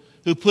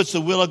who puts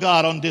the will of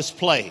God on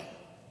display.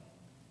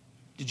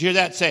 Did you hear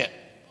that? Say it.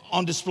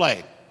 On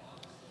display.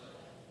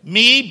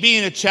 Me,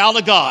 being a child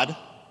of God,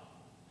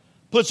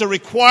 puts a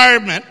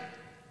requirement.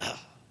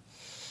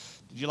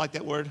 Did you like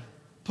that word?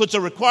 Puts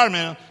a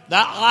requirement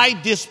that I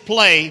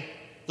display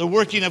the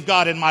working of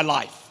God in my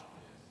life.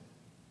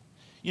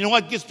 You know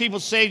what gets people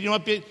saved? You know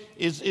what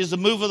is the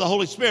move of the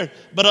Holy Spirit.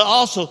 But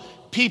also,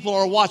 people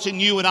are watching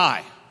you and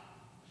I.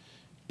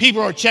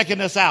 People are checking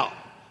us out.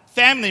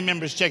 Family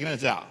members checking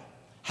us out.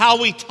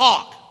 How we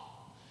talk.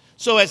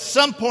 So at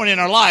some point in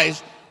our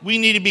lives, we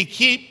need to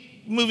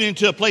keep moving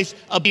into a place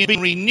of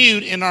being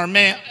renewed in our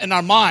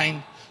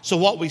mind. So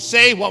what we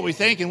say, what we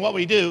think, and what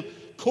we do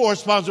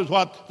corresponds with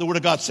what the Word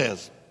of God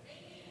says.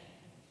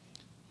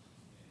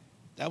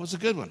 That was a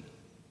good one.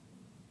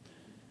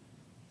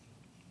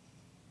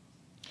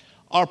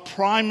 Our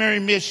primary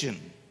mission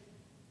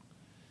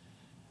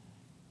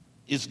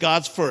is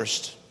God's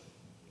first.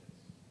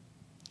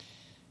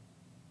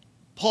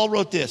 Paul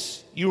wrote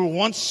this: you were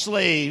once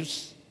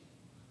slaves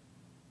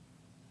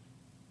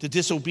to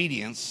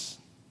disobedience,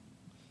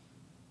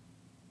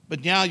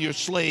 but now you're a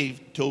slave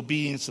to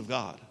obedience of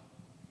God.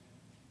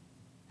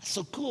 That's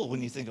so cool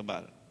when you think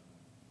about it.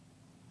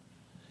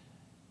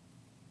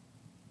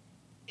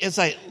 As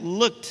I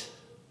looked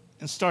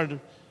and started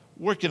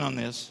working on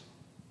this,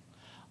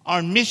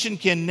 our mission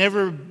can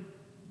never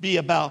be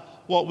about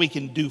what we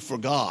can do for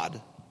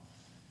God.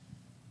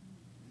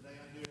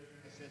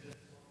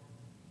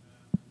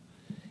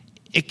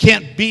 It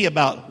can't be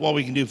about what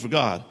we can do for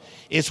God.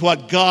 It's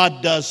what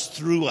God does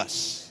through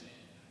us.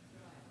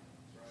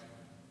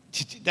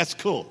 That's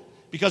cool,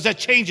 because that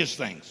changes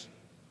things.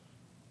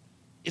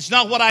 It's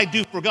not what I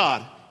do for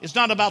God. It's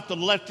not about the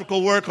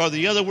electrical work or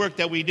the other work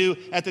that we do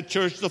at the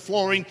church, the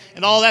flooring,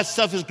 and all that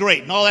stuff is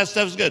great, and all that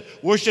stuff is good.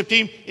 Worship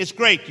team, it's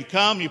great. You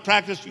come, you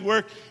practice, you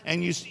work,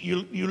 and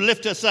you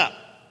lift us up.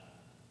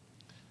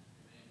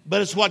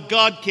 But it's what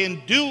God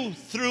can do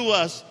through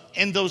us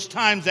in those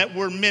times that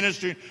we're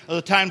ministering or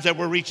the times that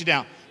we're reaching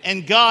out.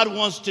 And God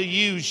wants to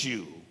use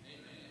you.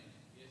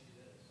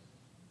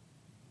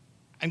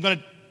 I'm going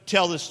to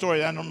tell this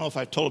story. I don't know if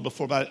I've told it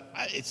before, but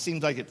it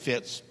seems like it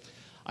fits.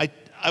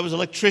 I was an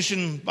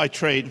electrician by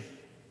trade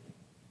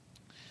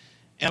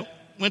and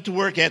went to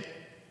work at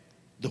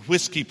the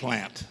whiskey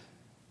plant,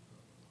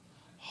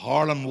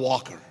 Harlan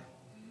Walker.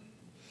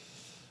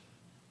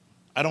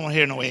 I don't want to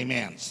hear no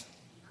amens.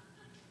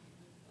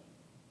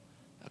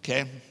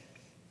 Okay?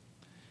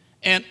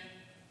 And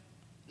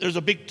there's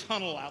a big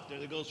tunnel out there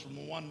that goes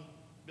from one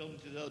building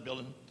to the other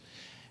building.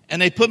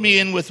 And they put me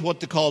in with what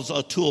they call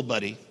a tool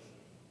buddy.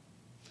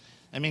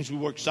 That means we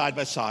work side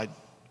by side.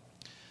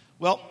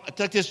 Well, I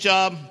took this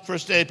job.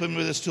 First day, they put me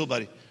with this tool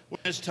buddy. We're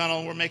in this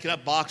tunnel. We're making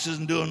up boxes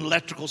and doing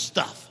electrical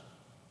stuff.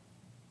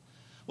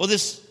 Well,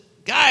 this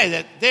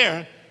guy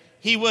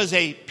he was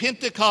a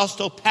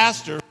Pentecostal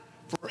pastor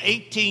for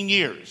 18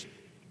 years.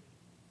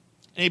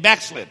 And he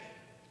backslid.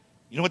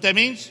 You know what that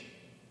means?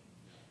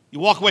 You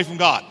walk away from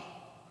God.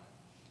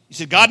 He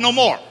said, God, no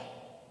more.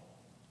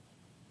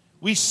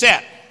 We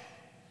sat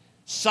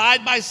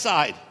side by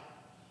side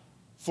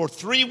for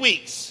 3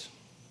 weeks.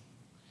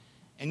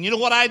 And you know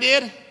what I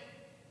did?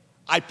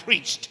 I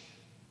preached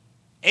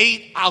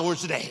 8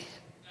 hours a day.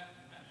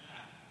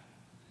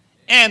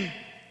 And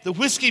the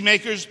whiskey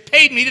makers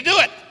paid me to do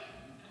it.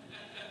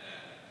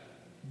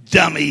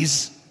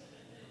 Dummies.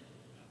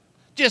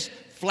 Just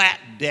flat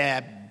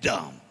dab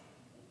dumb.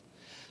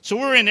 So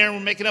we're in there and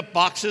we're making up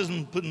boxes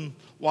and putting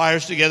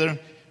wires together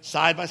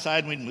side by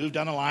side, and we'd move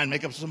down the line,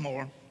 make up some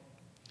more.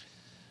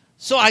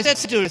 So I said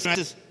to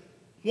him,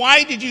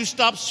 why did you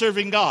stop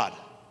serving God?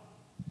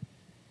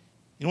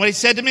 You know what he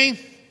said to me?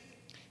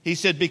 He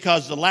said,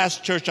 because the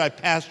last church I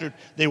pastored,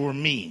 they were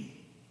mean.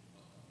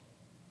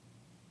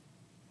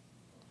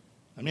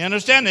 Let me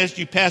understand this.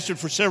 You pastored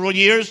for several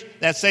years,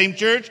 that same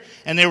church,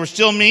 and they were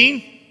still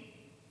mean?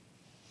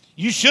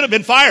 You should have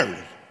been fired.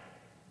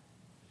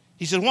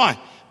 He said, why?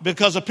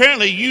 Because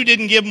apparently you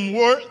didn't give them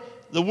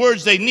the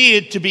words they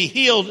needed to be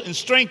healed and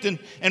strengthened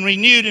and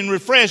renewed and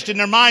refreshed in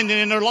their mind and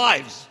in their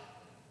lives.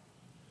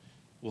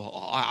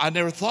 Well, I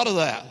never thought of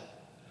that.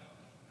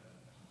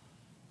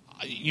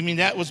 You mean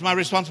that was my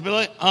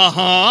responsibility?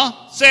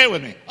 Uh-huh. Say it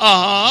with me.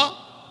 Uh-huh.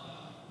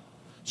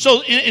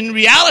 So in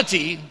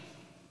reality,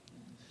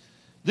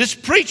 this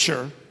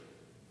preacher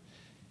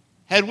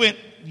had went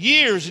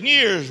years and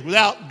years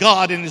without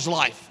God in his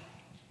life.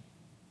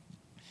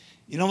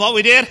 You know what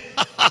we did?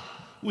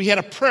 We had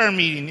a prayer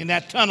meeting in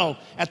that tunnel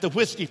at the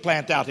whiskey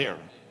plant out here.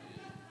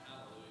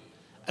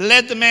 I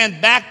led the man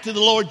back to the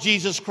Lord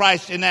Jesus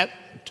Christ in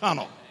that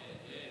tunnel.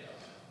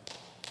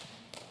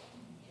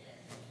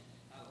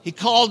 He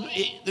called,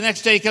 the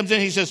next day he comes in,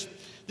 he says,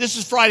 this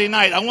is Friday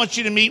night. I want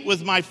you to meet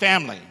with my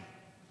family.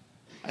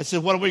 I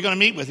said, what are we going to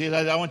meet with? He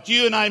said, I want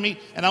you and I meet,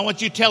 and I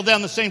want you to tell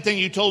them the same thing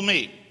you told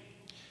me.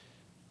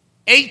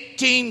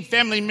 18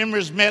 family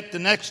members met the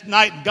next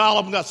night, and all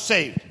of them got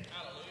saved. Is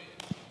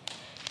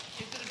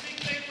it a big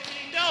thing for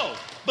me? No.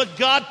 But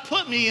God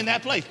put me in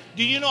that place.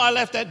 Do you know I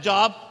left that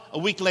job a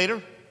week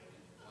later?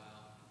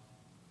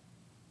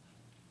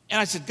 And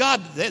I said,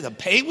 God, the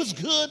pay was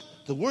good.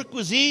 The work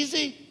was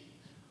easy.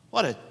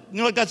 You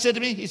know what God said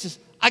to me? He says,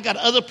 I got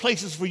other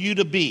places for you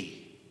to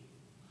be.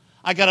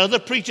 I got other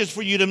preachers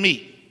for you to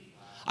meet.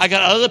 I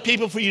got other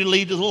people for you to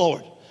lead to the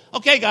Lord.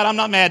 Okay, God, I'm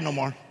not mad no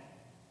more.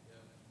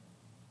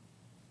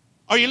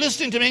 Are you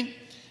listening to me?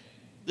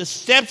 The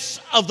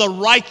steps of the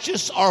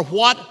righteous are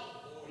what?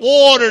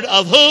 Ordered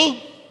of who?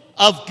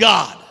 Of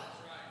God.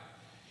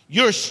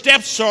 Your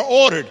steps are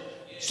ordered.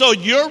 So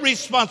your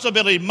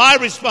responsibility, my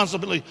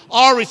responsibility,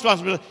 our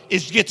responsibility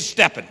is to get to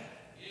stepping.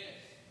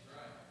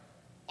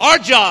 Our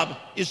job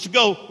is to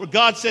go where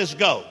God says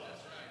go.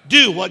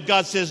 Do what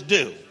God says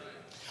do.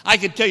 I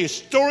can tell you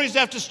stories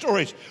after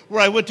stories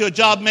where I went to a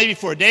job maybe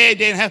for a day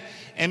and a half,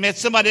 and met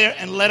somebody there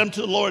and led them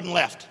to the Lord and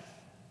left.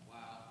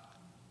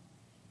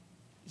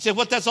 He said,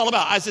 what that's all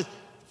about? I said,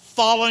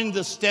 following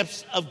the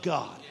steps of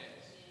God.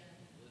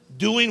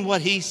 Doing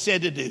what he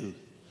said to do.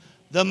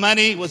 The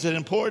money, was it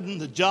important?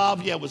 The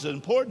job, yeah, was it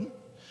important?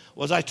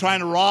 Was I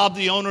trying to rob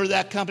the owner of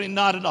that company?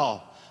 Not at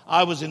all.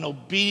 I was in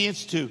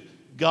obedience to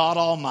God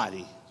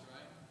Almighty.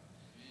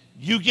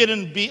 You get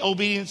in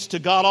obedience to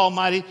God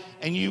Almighty,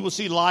 and you will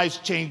see lives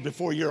change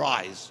before your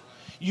eyes.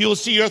 You'll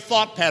see your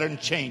thought pattern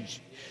change.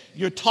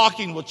 Your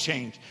talking will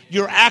change.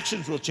 Your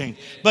actions will change.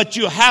 But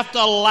you have to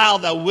allow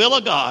the will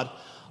of God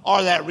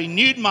or that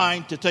renewed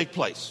mind to take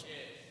place.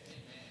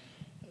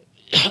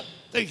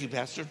 Thank you,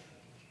 Pastor.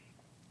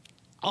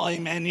 I'll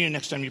amen you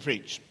next time you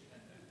preach.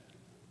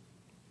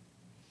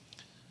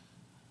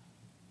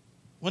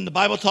 When the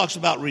Bible talks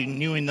about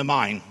renewing the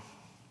mind,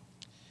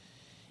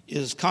 it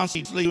is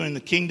constantly doing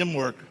the kingdom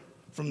work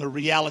from the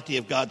reality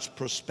of God's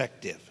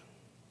perspective.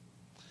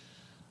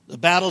 The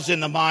battle's in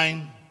the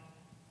mind.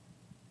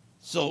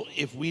 So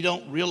if we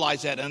don't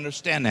realize that,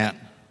 understand that,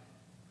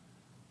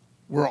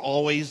 we're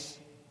always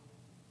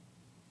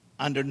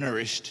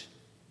undernourished,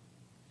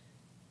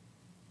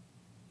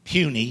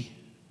 puny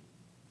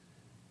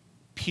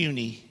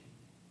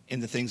in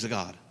the things of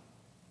God.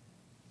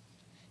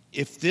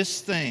 If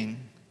this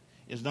thing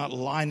is not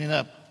lining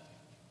up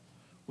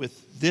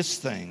with this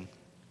thing,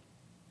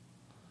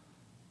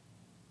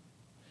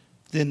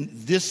 then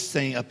this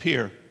thing up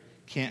here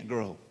can't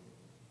grow.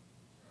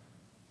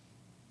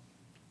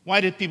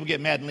 Why did people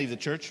get mad and leave the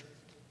church?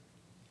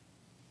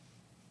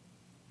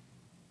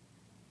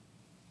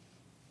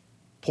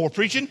 Poor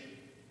preaching?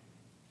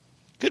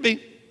 Could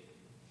be.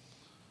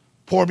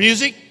 Poor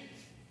music?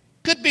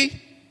 Could be.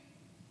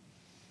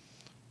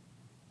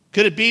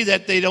 Could it be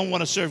that they don't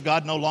want to serve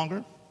God no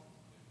longer?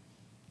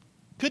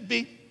 Could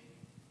be.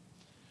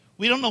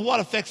 We don't know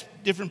what affects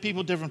different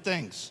people, different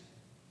things.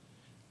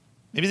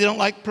 Maybe they don't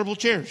like purple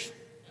chairs.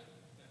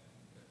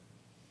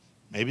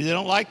 Maybe they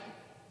don't like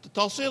the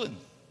tall ceiling.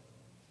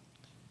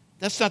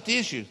 That's not the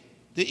issue.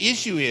 The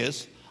issue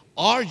is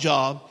our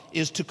job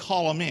is to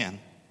call them in.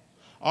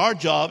 Our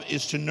job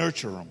is to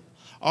nurture them.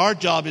 Our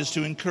job is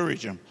to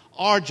encourage them.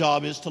 Our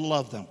job is to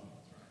love them.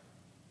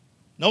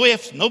 No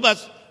ifs, no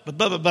buts,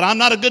 but I'm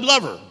not a good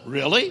lover.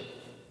 Really?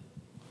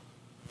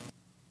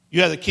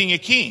 You have the King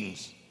of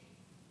Kings,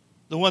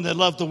 the one that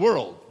loved the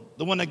world,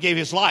 the one that gave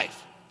his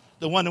life,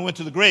 the one that went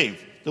to the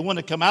grave, the one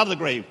that came out of the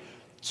grave,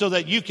 so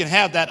that you can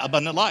have that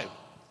abundant life.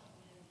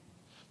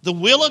 The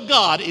will of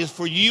God is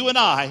for you and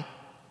I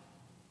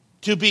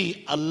to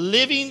be a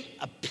living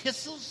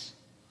epistles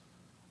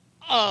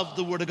of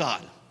the Word of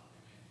God.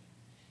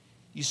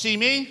 You see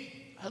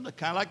me? I look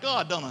kind of like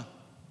God, don't I?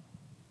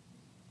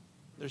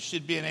 There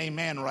should be an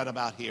amen right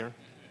about here.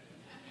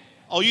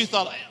 Oh, you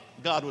thought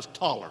God was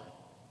taller.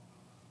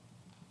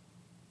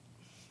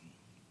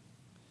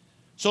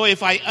 So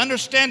if I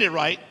understand it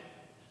right,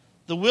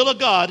 the will of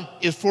God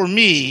is for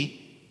me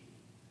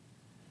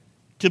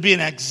to be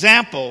an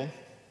example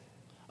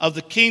of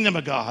the kingdom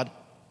of God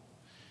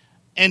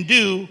and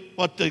do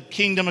what the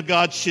kingdom of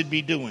God should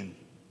be doing.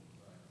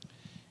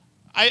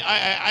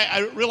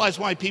 I realize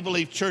why people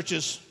leave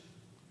churches,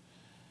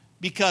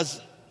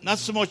 because not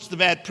so much the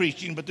bad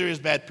preaching, but there is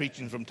bad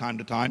preaching from time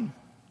to time.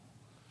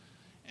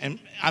 And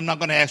I'm not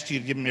going to ask you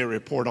to give me a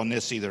report on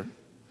this either.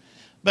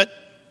 But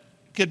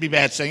it could be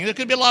bad singing. There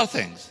could be a lot of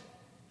things.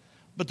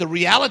 But the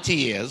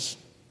reality is,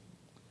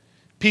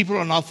 people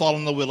are not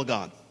following the will of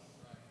God.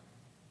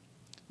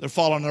 They're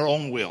following their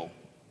own will.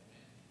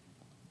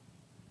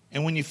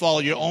 And when you follow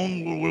your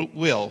own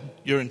will,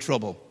 you're in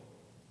trouble.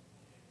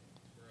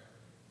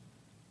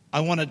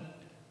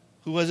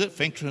 Who was it?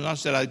 Frank Trinaw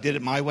said, I did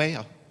it my way.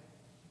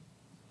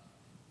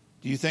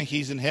 Do you think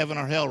he's in heaven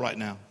or hell right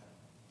now?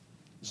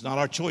 It's not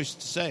our choice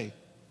to say.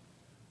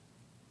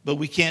 But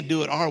we can't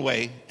do it our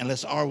way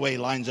unless our way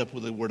lines up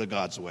with the Word of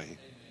God's way.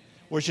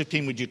 Worship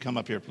team, would you come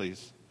up here,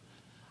 please?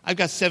 I've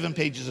got 7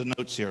 pages of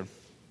notes here,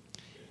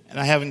 and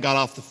I haven't got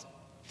off the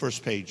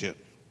first page yet.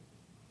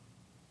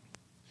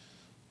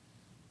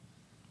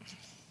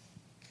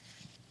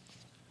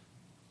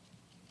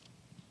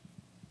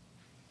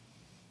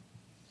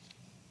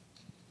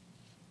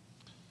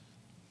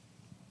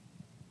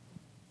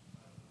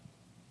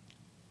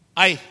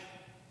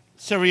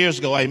 Several years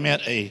ago, I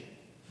met a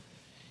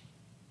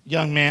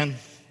young man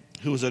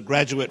who was a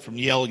graduate from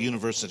Yale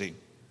University.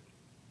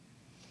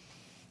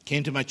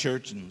 Came to my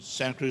church in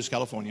Santa Cruz,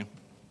 California.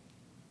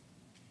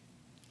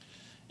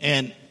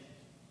 And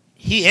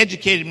he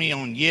educated me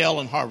on Yale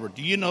and Harvard.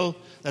 Do you know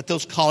that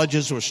those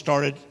colleges were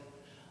started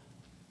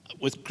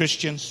with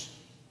Christians?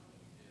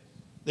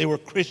 They were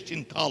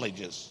Christian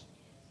colleges.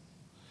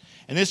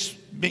 And this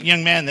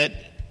young man that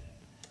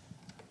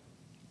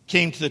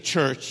came to the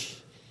church,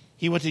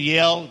 he went to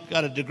Yale,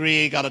 got a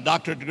degree, got a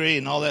doctorate degree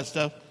and all that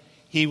stuff.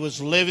 He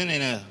was living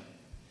in a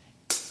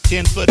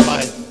 10-foot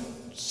by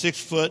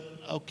 6-foot.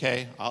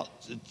 Okay, I'll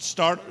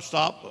start or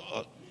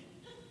stop.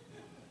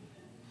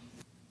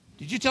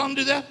 Did you tell him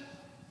to do that?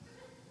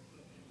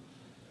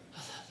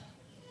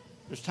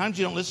 There's times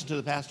you don't listen to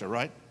the pastor,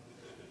 right?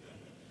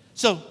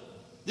 So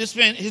this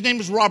man, his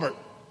name is Robert.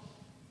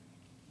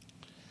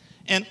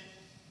 And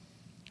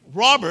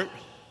Robert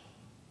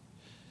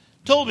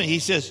told me, he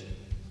says,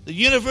 the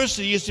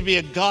university used to be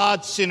a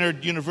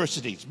God-centered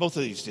university. Both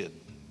of these did.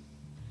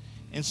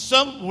 And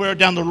somewhere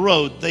down the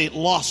road, they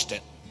lost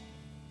it.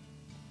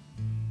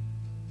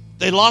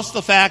 They lost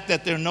the fact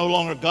that they're no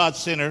longer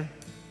God-centered.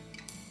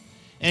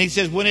 And he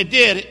says, when it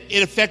did,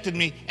 it affected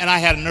me, and I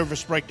had a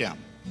nervous breakdown.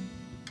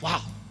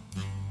 Wow.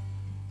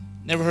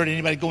 Never heard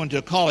anybody go into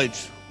a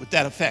college with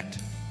that effect.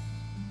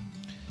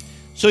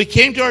 So he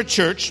came to our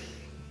church,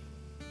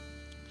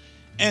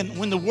 and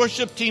when the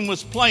worship team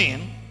was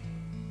playing,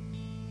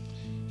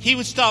 he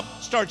would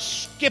start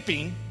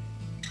skipping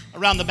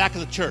around the back of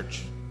the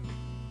church.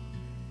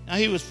 Now,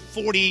 he was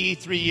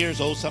 43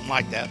 years old, something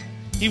like that.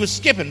 He was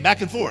skipping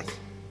back and forth.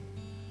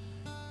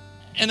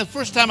 And the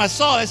first time I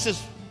saw it, I says,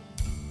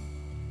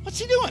 what's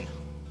he doing?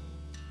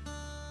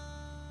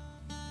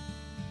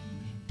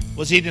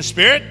 Was he in the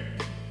spirit?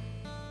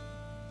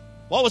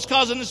 What was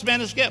causing this man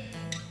to skip?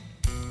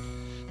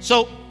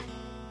 So,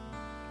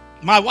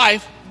 my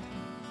wife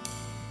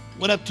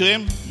went up to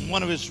him in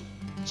one of his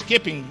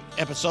skipping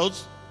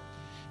episodes,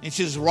 and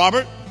she says,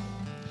 Robert,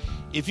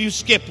 if you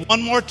skip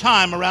one more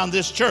time around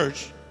this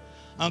church,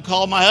 I'm going to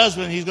call my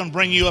husband, and he's going to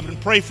bring you up and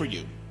pray for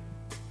you.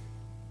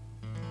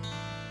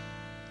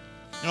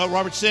 You know what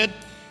Robert said?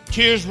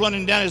 Tears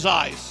running down his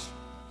eyes.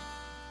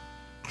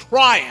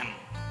 Crying.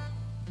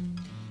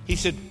 He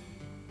said,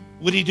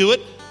 would he do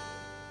it?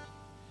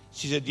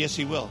 She said, yes,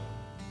 he will.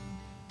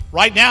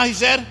 Right now, he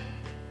said?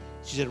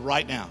 She said,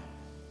 right now.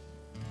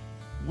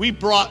 We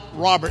brought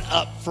Robert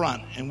up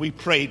front, and we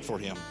prayed for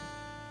him.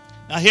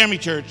 Now, hear me,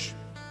 church.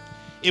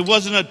 It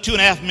wasn't a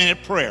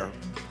 2.5-minute prayer.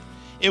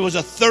 It was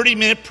a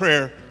 30-minute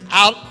prayer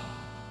out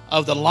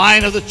of the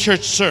line of the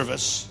church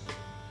service.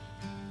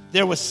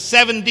 There were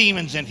 7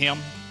 demons in him.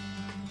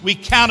 We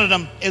counted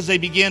them as they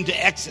began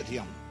to exit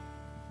him.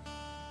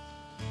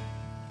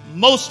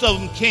 Most of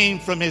them came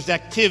from his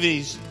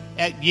activities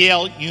at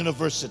Yale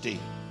University.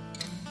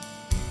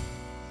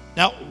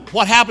 Now,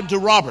 what happened to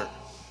Robert?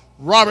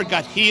 Robert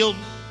got healed,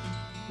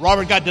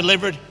 Robert got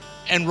delivered,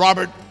 and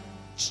Robert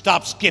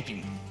stopped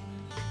skipping.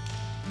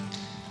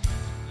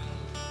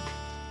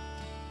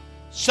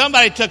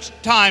 Somebody took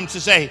time to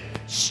say,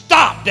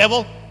 stop,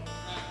 devil.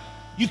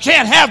 You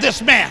can't have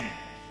this man.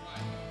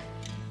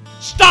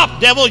 Stop,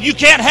 devil. You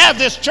can't have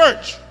this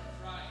church.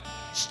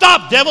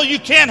 Stop, devil. You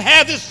can't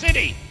have this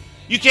city.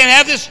 You can't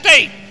have this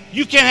state.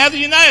 You can't have the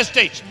United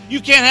States.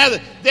 You can't have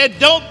it. They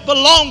don't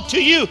belong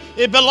to you.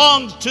 It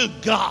belongs to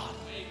God.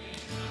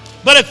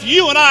 But if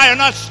you and I are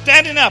not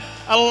standing up,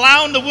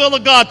 allowing the will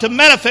of God to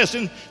manifest,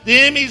 and the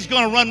enemy is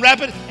going to run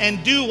rapid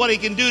and do what he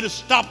can do to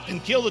stop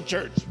and kill the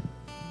church.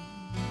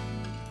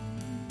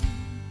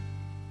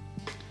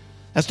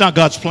 That's not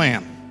God's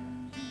plan.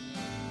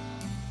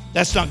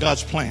 That's not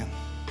God's plan.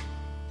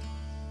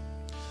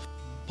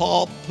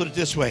 Paul put it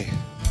this way.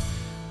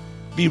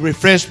 Be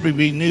refreshed, be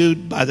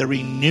renewed by the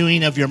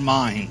renewing of your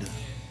mind.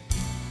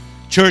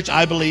 Church,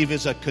 I believe,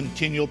 is a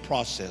continual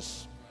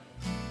process.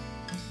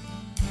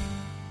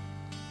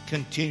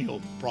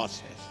 Continual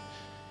process.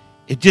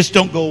 It just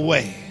don't go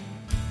away.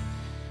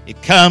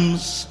 It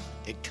comes,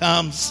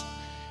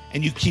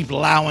 and you keep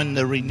allowing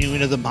the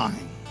renewing of the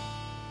mind.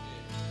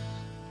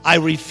 I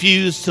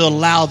refuse to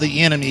allow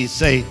the enemy to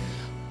say,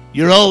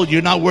 you're old,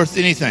 you're not worth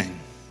anything.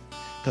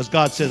 Because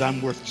God says,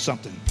 I'm worth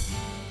something.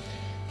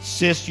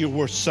 Sis, you're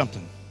worth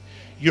something.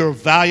 You're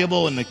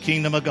valuable in the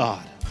kingdom of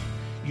God.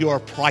 You are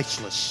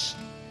priceless.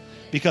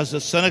 Because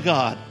the Son of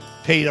God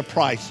paid a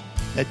price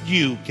that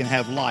you can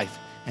have life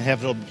and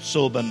have it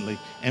so abundantly.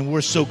 And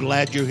we're so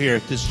glad you're here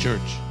at this church.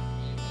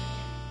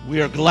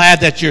 We are glad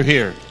that you're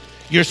here.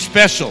 You're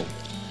special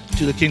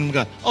to the kingdom of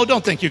God. Oh,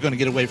 don't think you're going to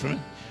get away from it.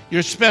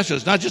 You're special.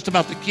 It's not just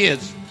about the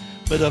kids,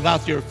 but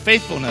about your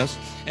faithfulness.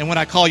 And when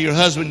I call your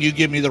husband, you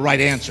give me the right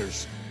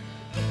answers.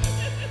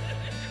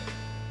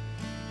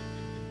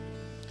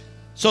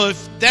 So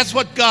if that's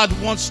what God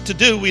wants to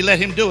do, we let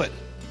him do it.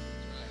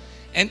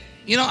 And,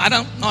 you know, I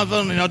don't know, I've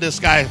only known this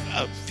guy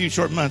a few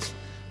short months.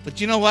 But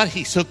you know what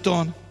he's hooked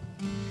on?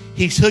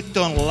 He's hooked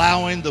on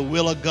allowing the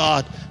will of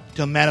God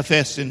to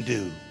manifest and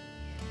do.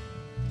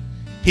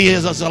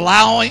 He's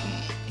allowing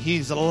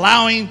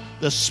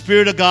the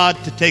Spirit of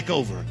God to take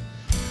over.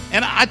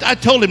 And I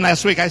told him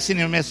last week, I sent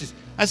him a message.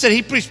 I said,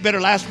 he preached better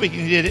last week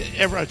than he did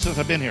ever since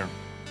I've been here.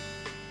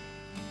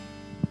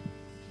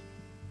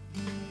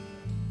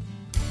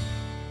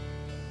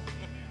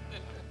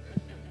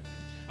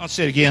 I'll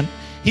say it again.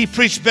 He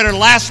preached better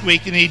last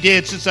week than he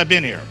did since I've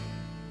been here.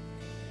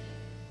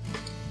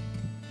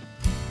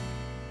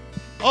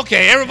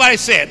 Okay, everybody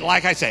say it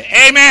like I say.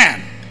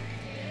 Amen.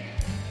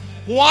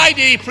 Why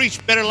did he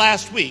preach better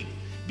last week?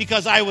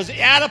 Because I was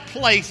at a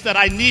place that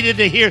I needed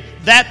to hear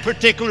that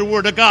particular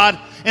word of God,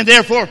 and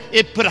therefore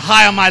it put it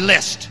high on my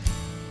list.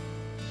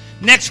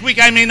 Next week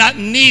I may not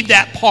need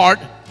that part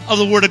of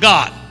the word of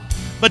God.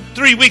 But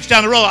 3 weeks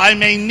down the road I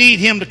may need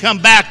him to come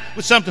back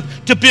with something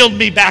to build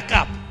me back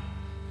up.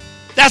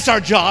 That's our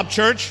job,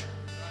 church.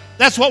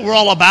 That's what we're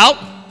all about.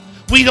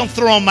 We don't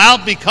throw them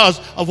out because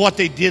of what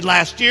they did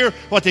last year,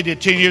 what they did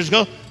 10 years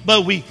ago,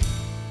 but we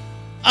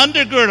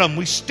undergird them,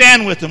 we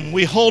stand with them,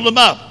 we hold them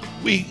up,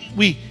 we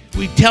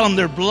tell them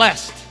they're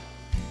blessed.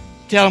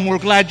 Tell them we're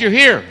glad you're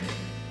here.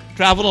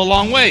 Traveled a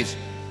long ways.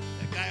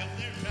 That guy up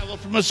there traveled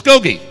from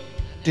Muskogee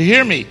to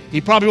hear me.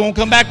 He probably won't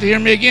come back to hear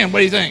me again. What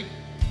do you think?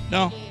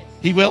 No?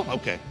 He will?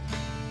 Okay.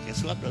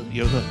 Guess what, brother?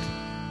 You're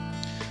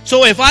hooked.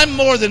 So if I'm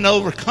more than an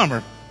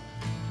overcomer,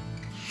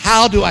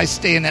 how do I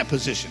stay in that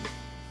position?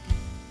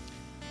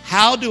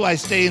 How do I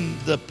stay in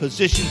the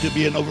position to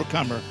be an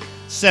overcomer?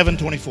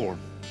 7:24.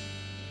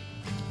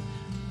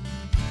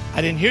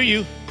 I didn't hear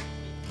you.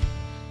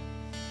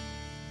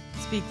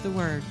 Speak the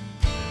word.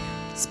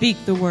 Speak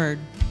the word.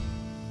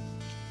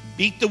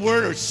 Beat the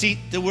word or seat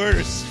the word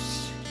or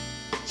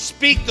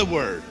speak the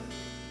word.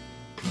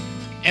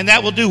 And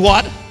that will do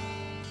what?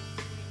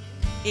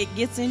 It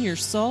gets in your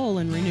soul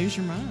and renews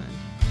your mind.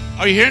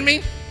 Are you hearing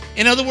me?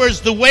 In other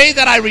words, the way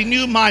that I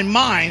renew my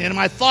mind and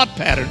my thought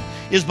pattern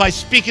is by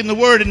speaking the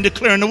word and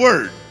declaring the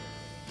word.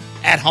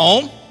 At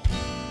home,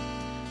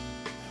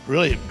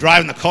 really,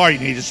 driving the car, you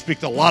need to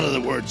speak a lot of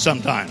the word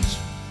sometimes.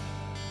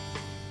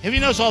 Have you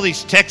noticed all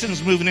these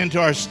Texans moving into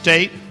our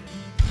state?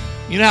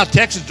 You know how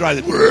Texans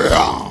drive?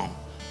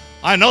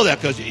 I know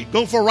that because you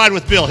go for a ride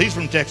with Bill. He's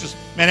from Texas.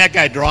 Man, that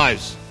guy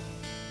drives.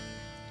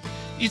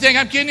 You think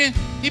I'm kidding you?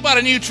 He bought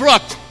a new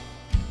truck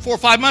 4 or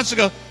 5 months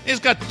ago. It's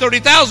got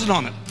 30,000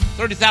 on it.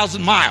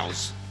 30,000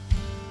 miles.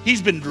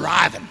 He's been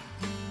driving.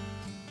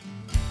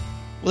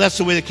 Well, that's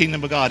the way the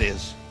kingdom of God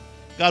is.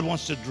 God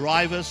wants to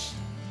drive us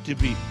to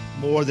be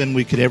more than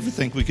we could ever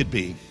think we could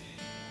be.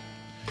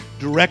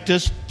 Direct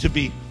us to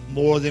be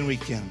more than we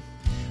can.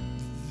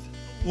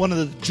 One of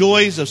the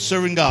joys of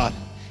serving God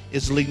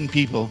is leading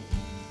people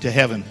to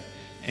heaven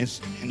and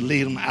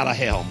lead them out of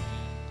hell.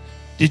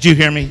 Did you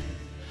hear me?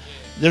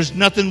 There's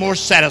nothing more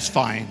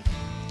satisfying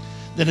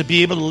than to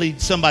be able to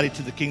lead somebody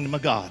to the kingdom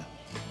of God.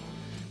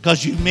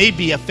 Because you may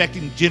be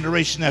affecting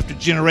generation after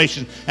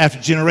generation after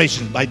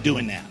generation by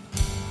doing that.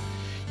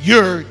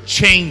 You're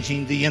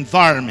changing the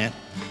environment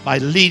by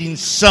leading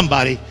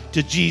somebody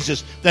to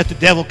Jesus that the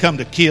devil come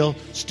to kill,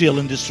 steal,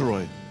 and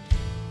destroy.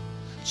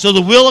 So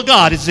the will of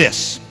God is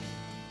this.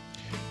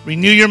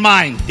 Renew your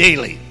mind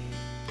daily.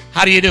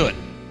 How do you do it?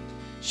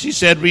 She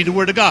said, read the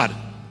word of God.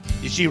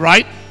 Is she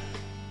right?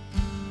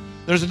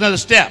 There's another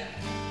step.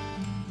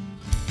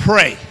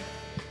 Pray.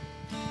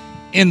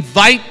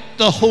 Invite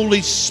the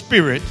Holy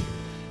Spirit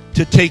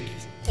to take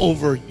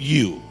over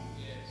you.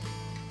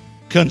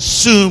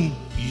 Consume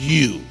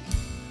you.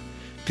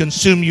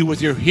 Consume you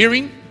with your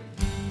hearing,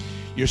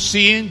 your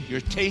seeing, your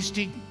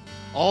tasting,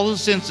 all the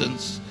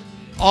senses,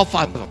 all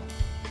 5 of them.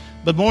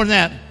 But more than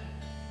that,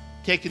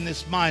 taking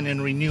this mind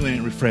and renewing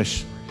and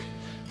refresh.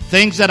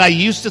 Things that I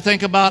used to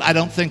think about, I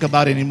don't think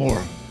about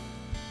anymore.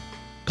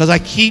 Because I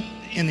keep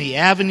in the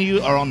avenue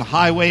or on the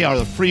highway or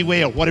the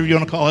freeway or whatever you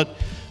want to call it,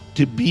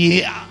 to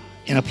be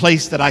in a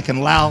place that I can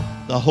allow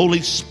the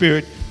Holy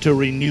Spirit to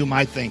renew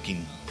my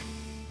thinking.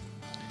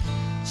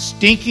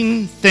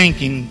 Stinking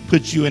thinking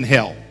puts you in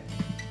hell.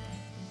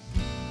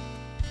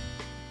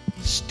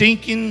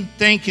 Stinking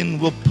thinking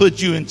will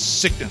put you in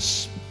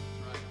sickness.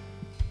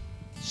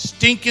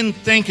 Stinking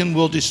thinking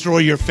will destroy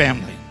your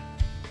family.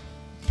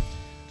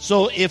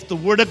 So if the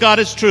Word of God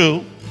is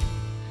true,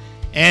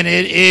 and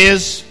it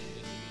is,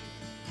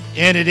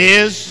 yes it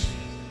is.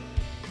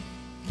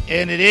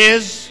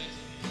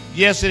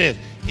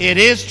 It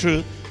is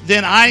true.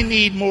 Then I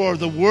need more of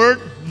the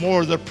Word,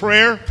 more of the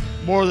prayer,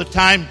 more of the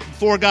time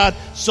before God,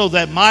 so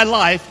that my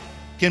life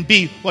can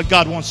be what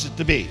God wants it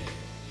to be.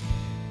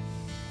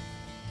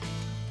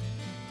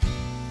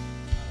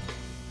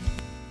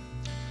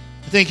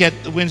 I think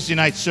at the Wednesday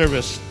night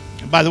service,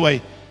 and by the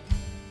way,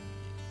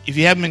 if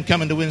you haven't been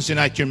coming to Wednesday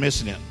night, you're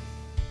missing it.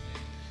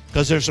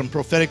 Because there's some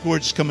prophetic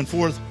words coming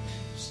forth.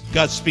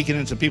 God's speaking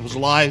into people's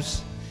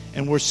lives.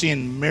 And we're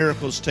seeing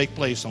miracles take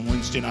place on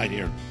Wednesday night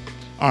here.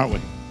 Aren't we?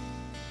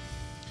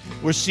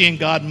 We're seeing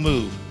God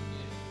move.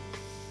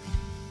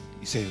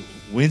 You say,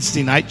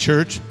 Wednesday night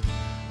church?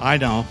 I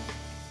know.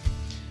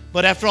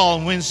 But after all,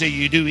 on Wednesday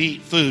you do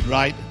eat food,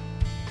 right?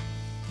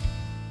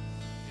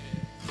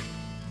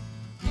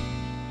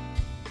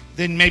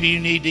 Then maybe you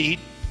need to eat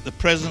the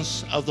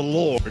presence of the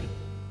Lord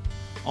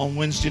on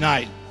Wednesday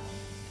night.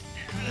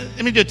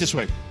 Let me do it this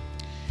way.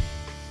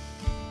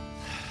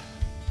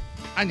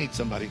 I need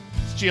somebody.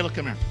 Sheila,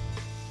 come here.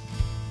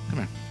 Come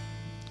here.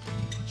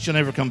 She'll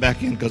never come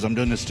back in because I'm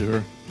doing this to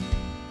her.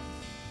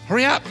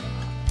 Hurry up.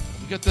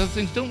 We got the other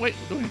things. Don't wait.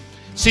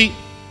 See,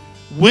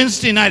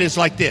 Wednesday night is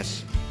like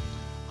this.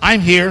 I'm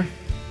here.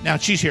 Now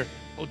she's here.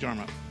 Hold your arm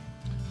up.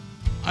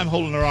 I'm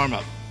holding her arm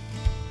up.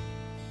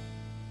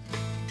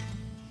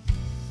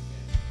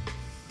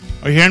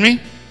 Are you hearing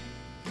me?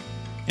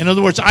 In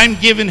other words, I'm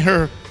giving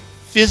her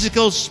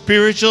physical,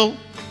 spiritual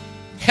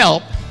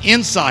help,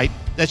 insight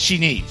that she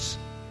needs.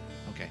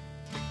 Okay.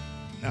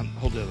 Now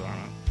hold the other arm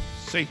up.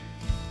 See,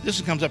 this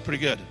one comes up pretty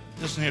good.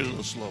 This one here is a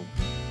little slow.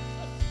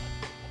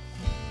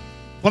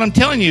 What I'm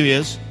telling you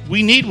is,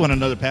 we need one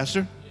another,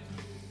 Pastor.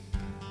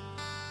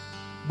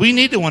 We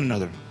need one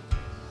another.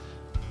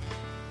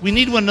 We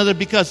need one another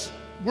because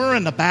we're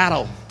in a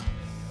battle.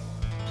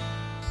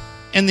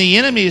 And the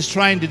enemy is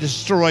trying to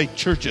destroy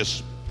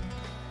churches.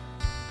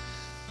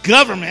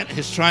 Government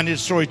is trying to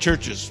destroy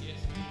churches.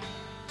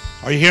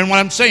 Are you hearing what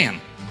I'm saying?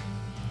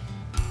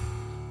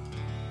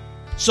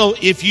 So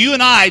if you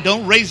and I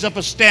don't raise up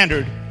a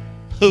standard,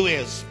 who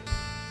is?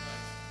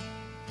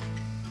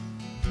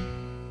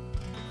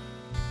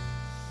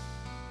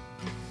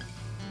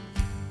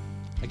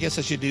 I guess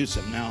I should do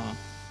something now, huh?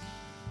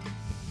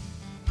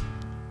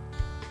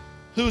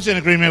 Who's in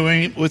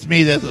agreement with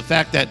me that the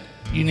fact that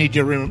you need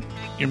your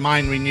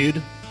mind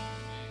renewed?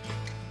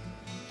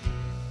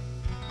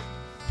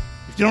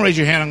 If you don't raise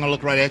your hand, I'm going to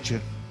look right at you.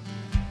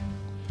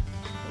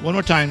 One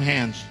more time,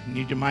 hands. You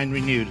need your mind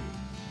renewed.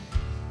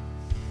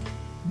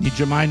 You need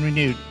your mind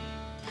renewed.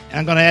 And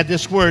I'm going to add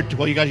this word to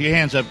while you got your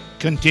hands up,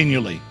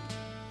 continually.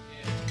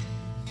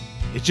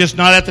 It's just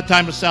not at the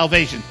time of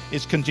salvation.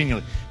 It's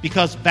continually.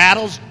 Because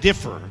battles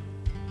differ.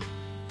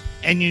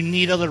 And you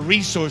need other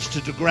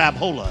resources to grab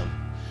hold of.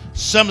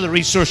 Some of the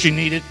resource you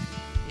needed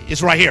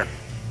is right here.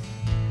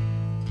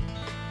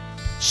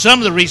 Some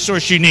of the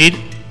resource you need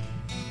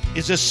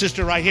is this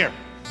sister right here.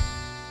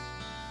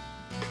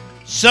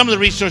 Some of the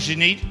resource you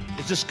need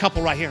is this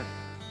couple right here.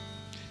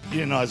 You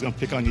didn't know I was going to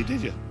pick on you,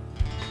 did you?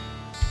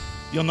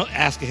 You'll not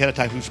ask ahead of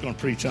time who's going to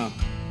preach, huh?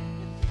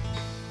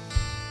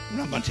 I'm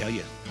not going to tell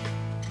you.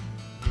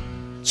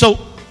 So,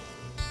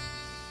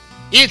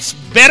 it's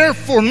better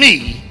for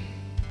me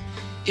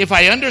if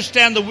I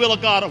understand the will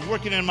of God of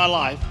working in my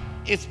life.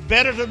 It's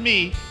better for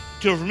me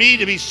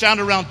to be found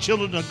around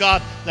children of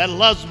God that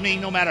loves me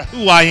no matter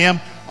who I am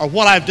or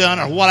what I've done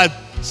or what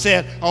I've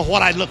said or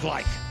what I look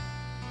like.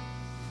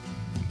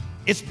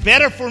 It's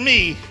better for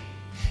me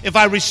if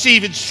I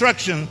receive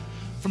instruction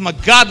from a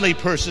godly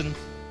person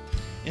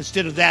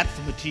instead of that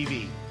from the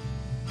TV.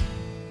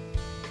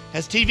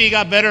 Has TV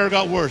got better or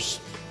got worse?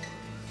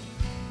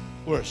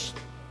 Worse.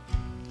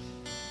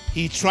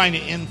 He's trying to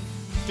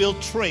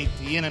infiltrate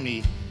the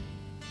enemy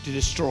to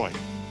destroy.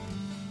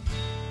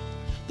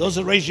 Those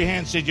that raised your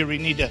hand said you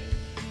need to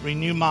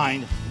renew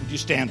mind. Would you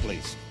stand,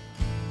 please?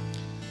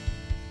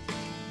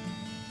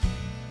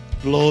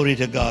 Glory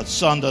to God.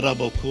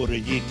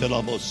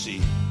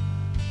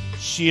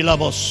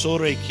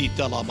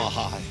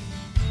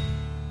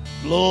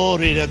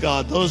 Glory to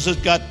God. Those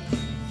that got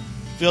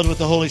filled with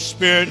the Holy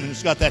Spirit and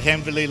has got that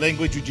heavenly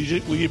language,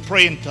 will you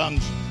pray in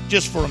tongues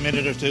just for a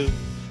minute or two?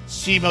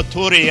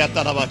 Simotori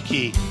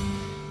atarabaki.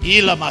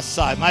 Ila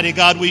Masai. Mighty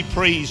God, we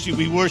praise you.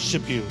 We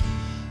worship you.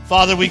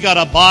 Father, we got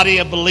a body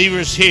of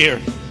believers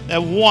here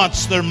that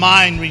wants their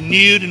mind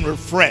renewed and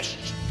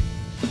refreshed.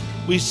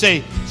 We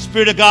say,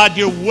 Spirit of God,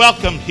 you're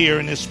welcome here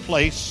in this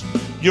place.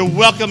 You're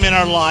welcome in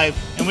our life.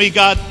 And we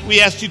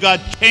ask you, God,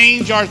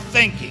 change our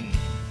thinking.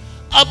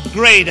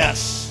 Upgrade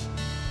us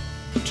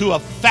to a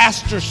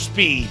faster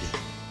speed,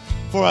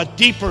 for a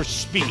deeper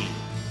speed,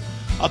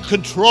 a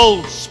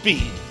controlled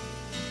speed.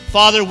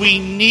 Father, we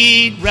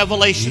need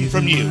revelation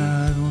from you.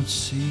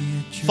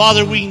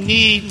 Father, we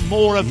need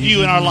more of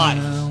you in our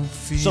life.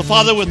 So,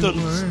 Father, with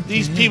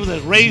these people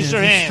that raise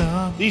their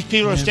hand, these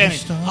people are standing,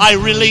 I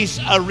release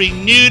a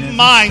renewed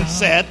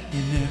mindset,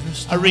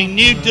 a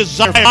renewed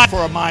desire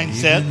for a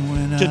mindset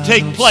to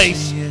take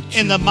place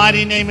in the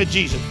mighty name of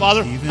Jesus.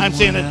 Father, I'm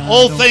saying that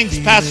old things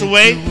pass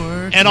away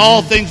and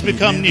all things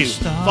become new.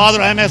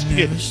 Father, I'm asking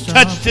you to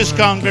touch this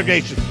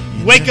congregation.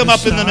 Wake them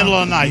up in the middle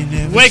of the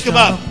night. Wake them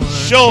up.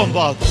 Show them,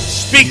 Father.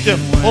 Speak to them.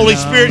 Holy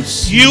Spirit,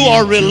 you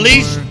are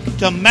released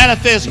to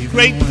manifest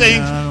great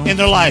things in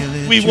their life.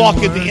 We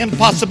walk in the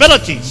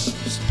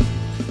impossibilities.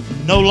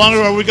 No longer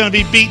are we going to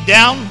be beat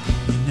down.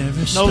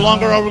 No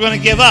longer are we going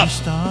to give up.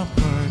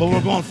 But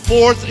we're going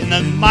forth in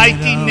the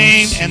mighty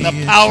name and the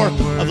power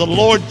of the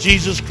Lord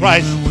Jesus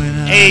Christ.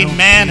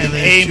 Amen and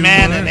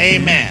amen and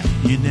amen.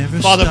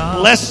 Father,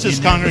 bless this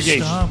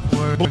congregation.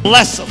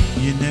 Bless them.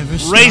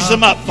 Raise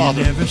them up,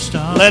 Father.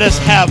 Let us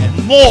have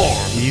more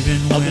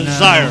of the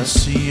desire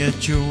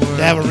to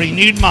have a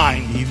renewed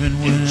mind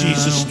in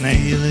Jesus'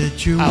 name.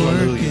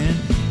 Hallelujah.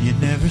 You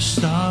never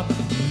stop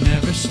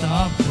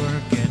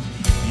working.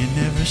 You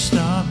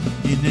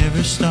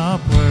never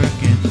stop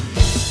working.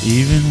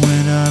 Even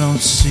when I don't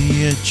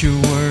see it, you're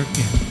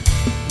working.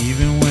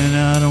 Even when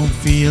I don't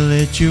feel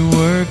it, you're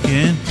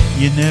working.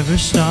 You never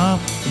stop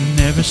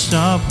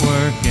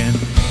working.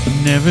 You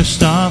never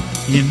stop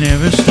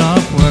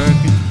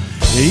working.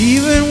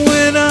 Even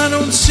when I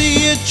don't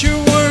see it, you're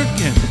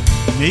working.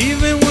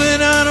 Even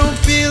when I don't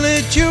feel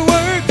it, you're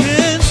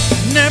working.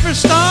 Never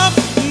stop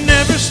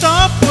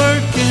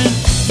working.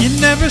 You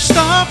never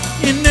stop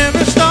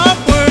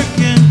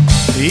working.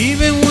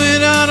 Even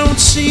when I don't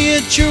see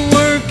it, you're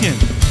working.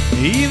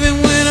 Even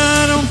when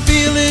I don't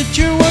feel it,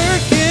 you're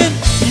working.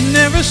 You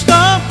never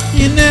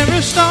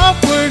stop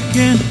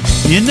working.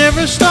 You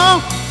never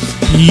stop.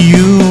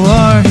 You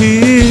are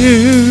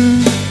here,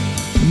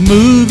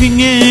 moving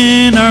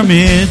in our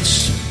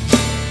midst.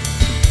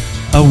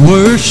 I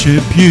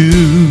worship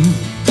you.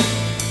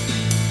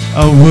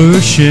 I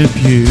worship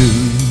you.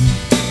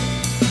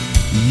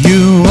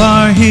 You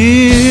are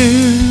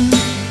here,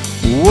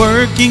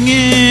 working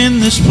in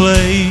this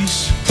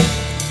place.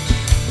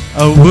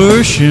 I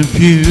worship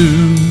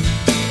you.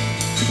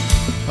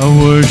 I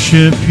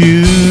worship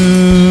you.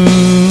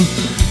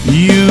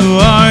 You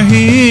are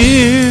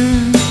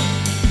here,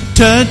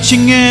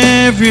 touching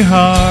every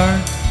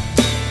heart.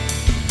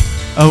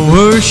 I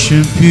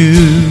worship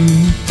you.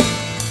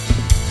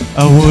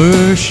 I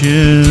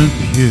worship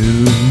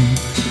you.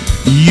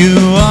 You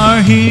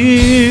are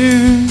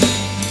here,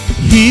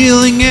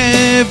 healing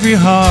every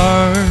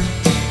heart.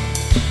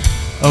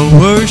 I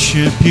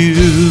worship you.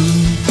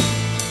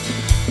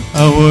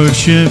 I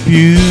worship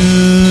you.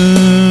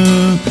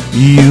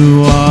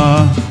 You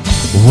are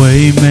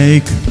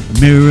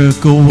waymaker,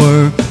 miracle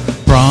work,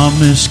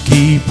 promise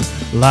keep,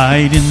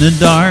 light in the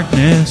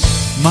darkness.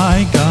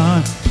 My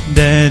God,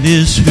 that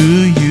is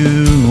who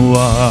you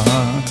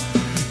are.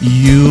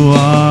 You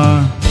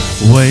are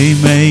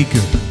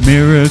waymaker,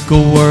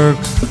 miracle work,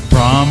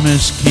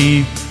 promise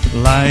keep,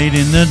 light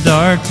in the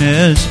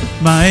darkness.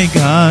 My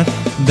God,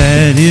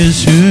 that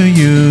is who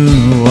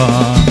you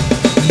are.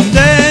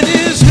 That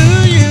is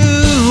who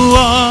you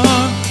are.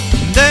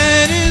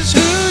 That is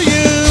who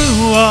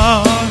you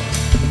are.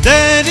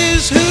 That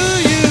is who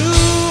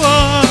you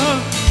are.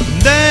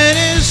 That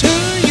is who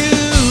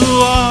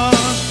you are.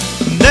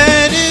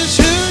 That is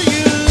who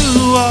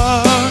you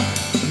are.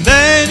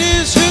 That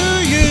is who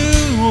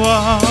you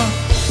are.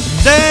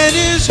 That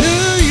is who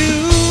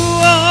you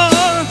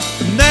are.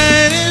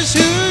 That is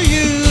who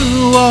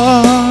you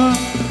are.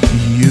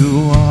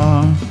 You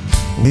are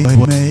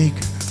make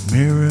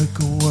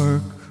miracle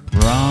work,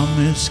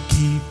 promise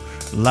keep,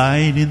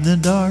 light in the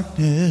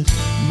darkness.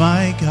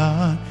 My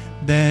God,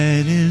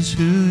 that is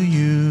who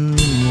you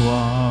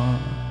are.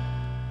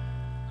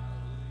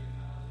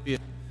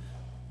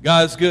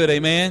 God's good,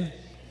 amen.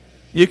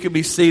 You can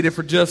be seated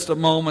for just a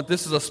moment.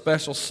 This is a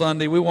special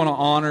Sunday. We want to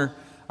honor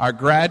our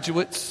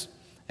graduates,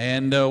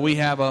 and we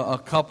have a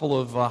couple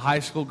of high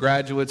school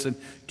graduates. And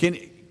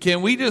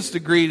can we just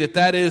agree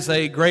that is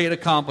a great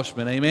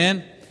accomplishment,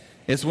 amen?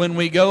 It's when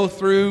we go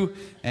through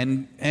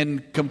and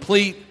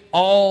complete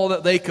all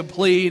that they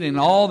complete and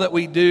all that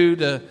we do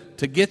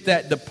to get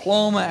that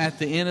diploma at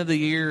the end of the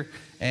year,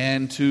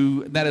 and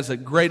that is a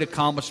great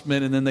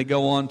accomplishment, and then they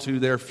go on to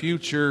their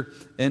future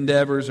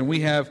endeavors. And we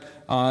have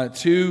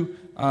two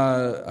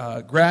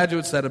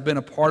graduates that have been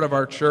a part of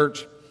our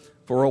church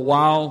for a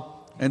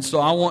while, and so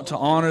I want to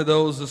honor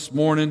those this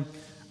morning.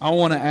 I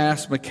want to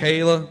ask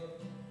Michaela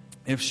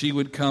if she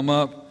would come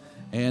up.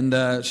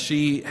 And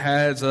she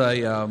has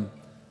a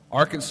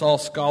Arkansas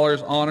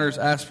Scholars Honors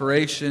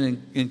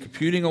Aspiration in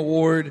Computing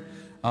Award.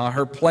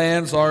 Her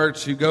plans are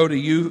to go to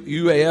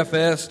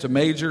UAFS to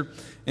major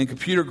in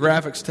computer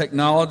graphics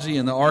technology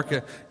and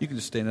you can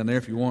just stand in there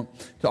if you want,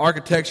 the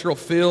architectural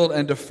field,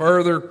 and to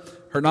further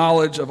her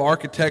knowledge of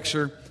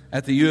architecture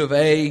at the U of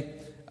A.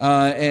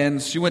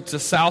 And she went to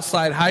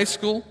Southside High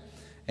School,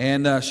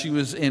 and she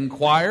was in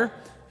choir,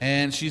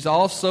 and she's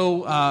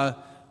also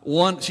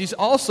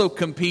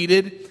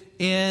competed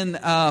in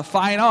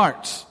fine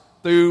arts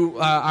through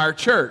our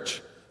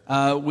church.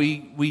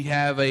 We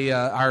have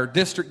our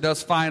district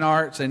does fine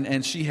arts,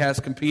 and she has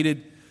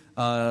competed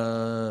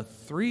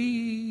 3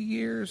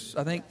 years,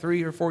 I think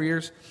 3 or 4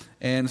 years.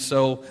 And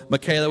so,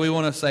 Michaela, we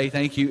want to say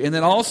thank you. And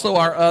then also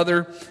our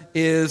other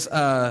is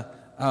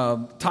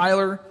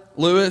Tyler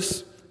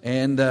Lewis,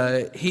 and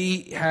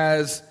he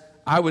has,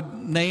 I would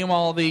name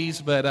all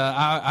these, but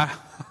I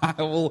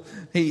will.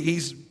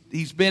 He's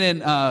been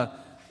in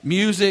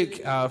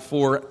music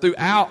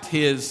throughout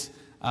his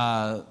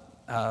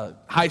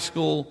high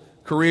school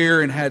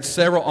career and had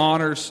several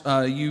honors.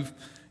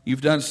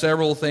 You've done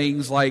several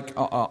things like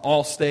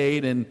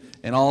All-State and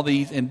all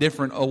these and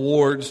different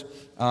awards.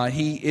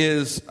 He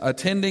is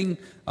attending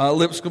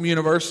Lipscomb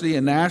University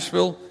in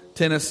Nashville,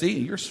 Tennessee.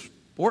 You're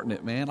sporting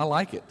it, man. I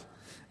like it.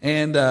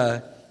 And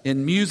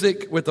in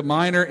music with a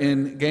minor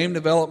in game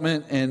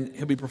development, and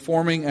he'll be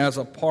performing as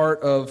a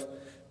part of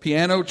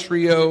piano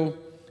trio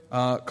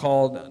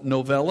called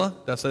Novella.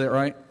 Did I say that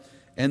right?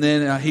 And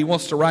then he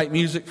wants to write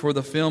music for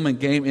the film and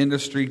game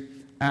industry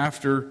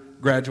after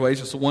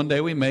graduation. So one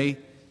day we may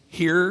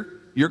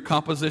hear your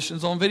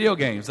compositions on video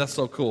games. That's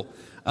so cool.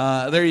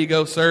 There you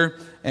go, sir.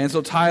 And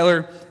so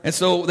Tyler, and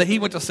so he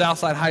went to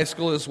Southside High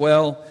School as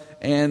well.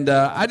 And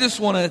I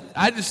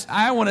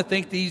want to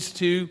thank these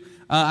two.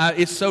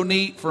 It's so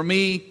neat for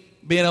me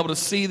being able to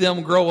see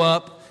them grow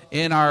up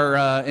in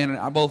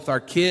both our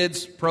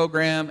kids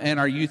program and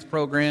our youth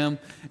program.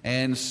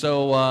 And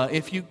so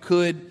if you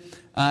could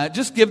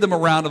just give them a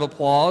round of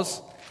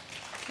applause.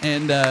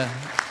 And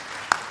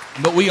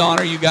but we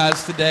honor you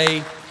guys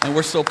today, and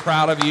we're so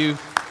proud of you.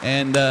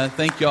 And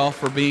thank you all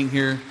for being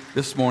here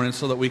this morning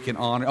so that we can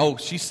honor. Oh,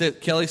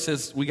 Kelly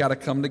says we got to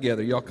come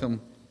together. Y'all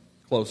come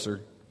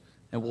closer,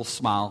 and we'll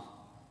smile.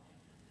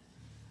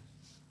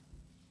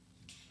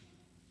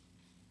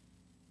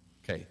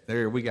 Okay,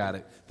 there, we got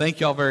it. Thank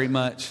y'all very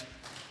much.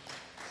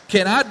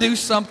 Can I do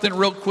something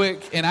real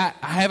quick? And I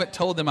haven't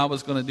told them I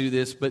was going to do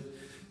this, but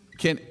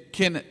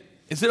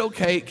is it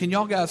okay? Can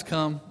y'all guys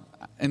come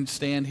and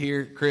stand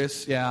here,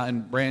 Chris,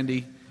 and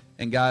Brandy,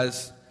 and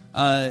guys?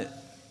 I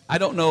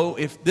don't know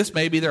if this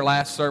may be their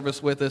last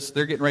service with us.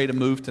 They're getting ready to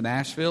move to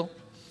Nashville,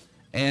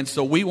 and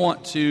so we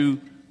want to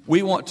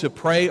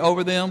pray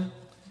over them,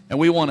 and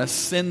we want to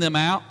send them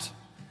out.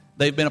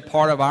 They've been a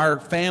part of our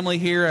family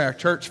here, our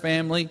church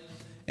family.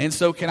 And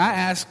so can I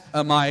ask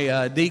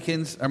my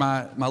deacons or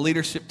my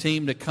leadership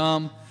team to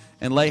come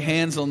and lay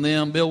hands on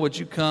them? Bill, would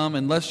you come?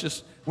 And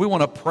we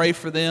want to pray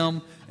for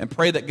them and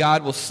pray that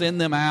God will send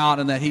them out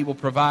and that He will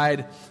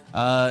provide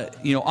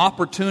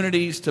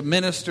opportunities to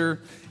minister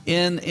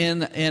in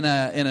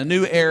a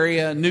new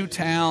area, new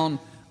town,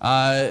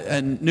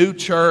 a new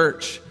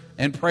church,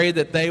 and pray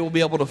that they will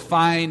be able to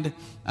find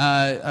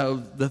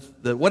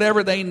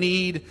whatever they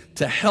need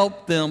to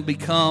help them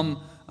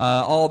become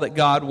all that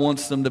God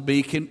wants them to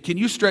be. Can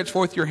you stretch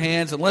forth your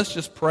hands and let's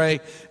just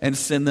pray and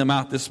send them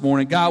out this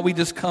morning. God, we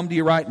just come to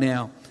you right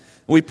now.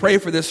 We pray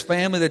for this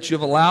family that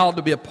you've allowed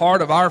to be a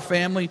part of our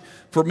family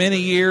for many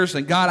years.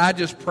 And God, I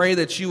just pray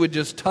that you would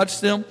just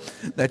touch them,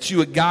 that you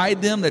would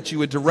guide them, that you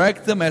would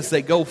direct them as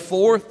they go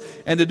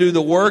forth and to do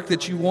the work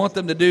that you want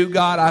them to do.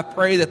 God, I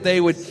pray that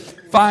they would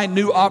find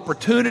new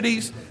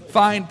opportunities,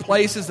 find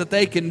places that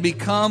they can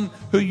become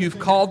who you've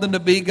called them to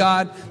be,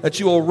 God, that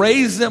you will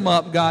raise them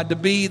up, God, to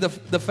be the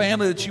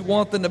family that you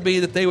want them to be,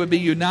 that they would be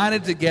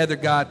united together,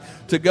 God,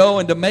 to go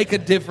and to make a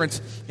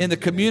difference in the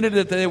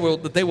community that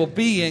they will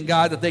be in,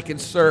 God, that they can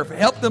serve.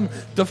 Help them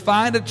to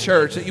find a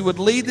church, that you would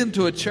lead them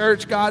to a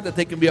church, God, that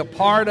they can be a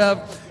part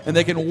of and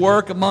they can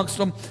work amongst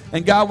them.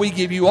 And God, we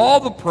give you all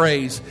the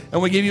praise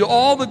and we give you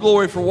all the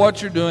glory for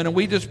what you're doing, and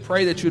we just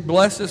pray that you would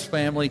bless this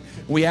family.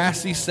 We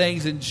ask these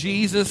things in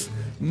Jesus'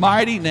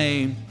 mighty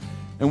name,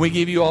 and we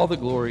give you all the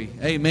glory.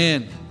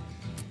 Amen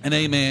and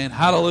amen.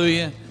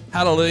 Hallelujah.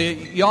 Hallelujah.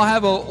 Y'all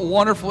have a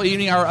wonderful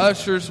evening. Our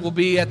ushers will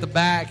be at the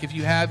back if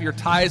you have your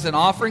tithes and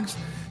offerings.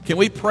 Can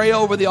we pray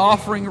over the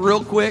offering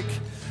real quick?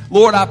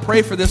 Lord, I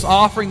pray for this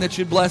offering that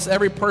you'd bless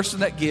every person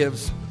that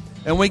gives.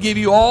 And we give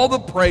you all the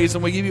praise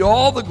and we give you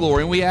all the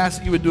glory. And we ask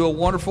that you would do a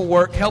wonderful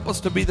work. Help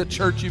us to be the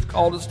church you've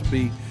called us to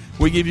be.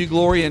 We give you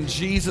glory in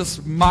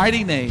Jesus'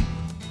 mighty name.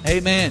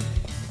 Amen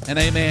and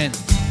amen.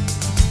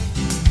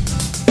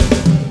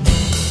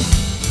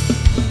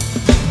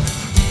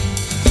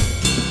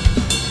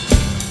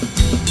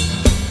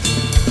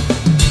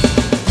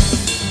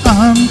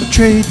 I'm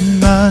trading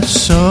my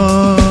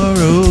soul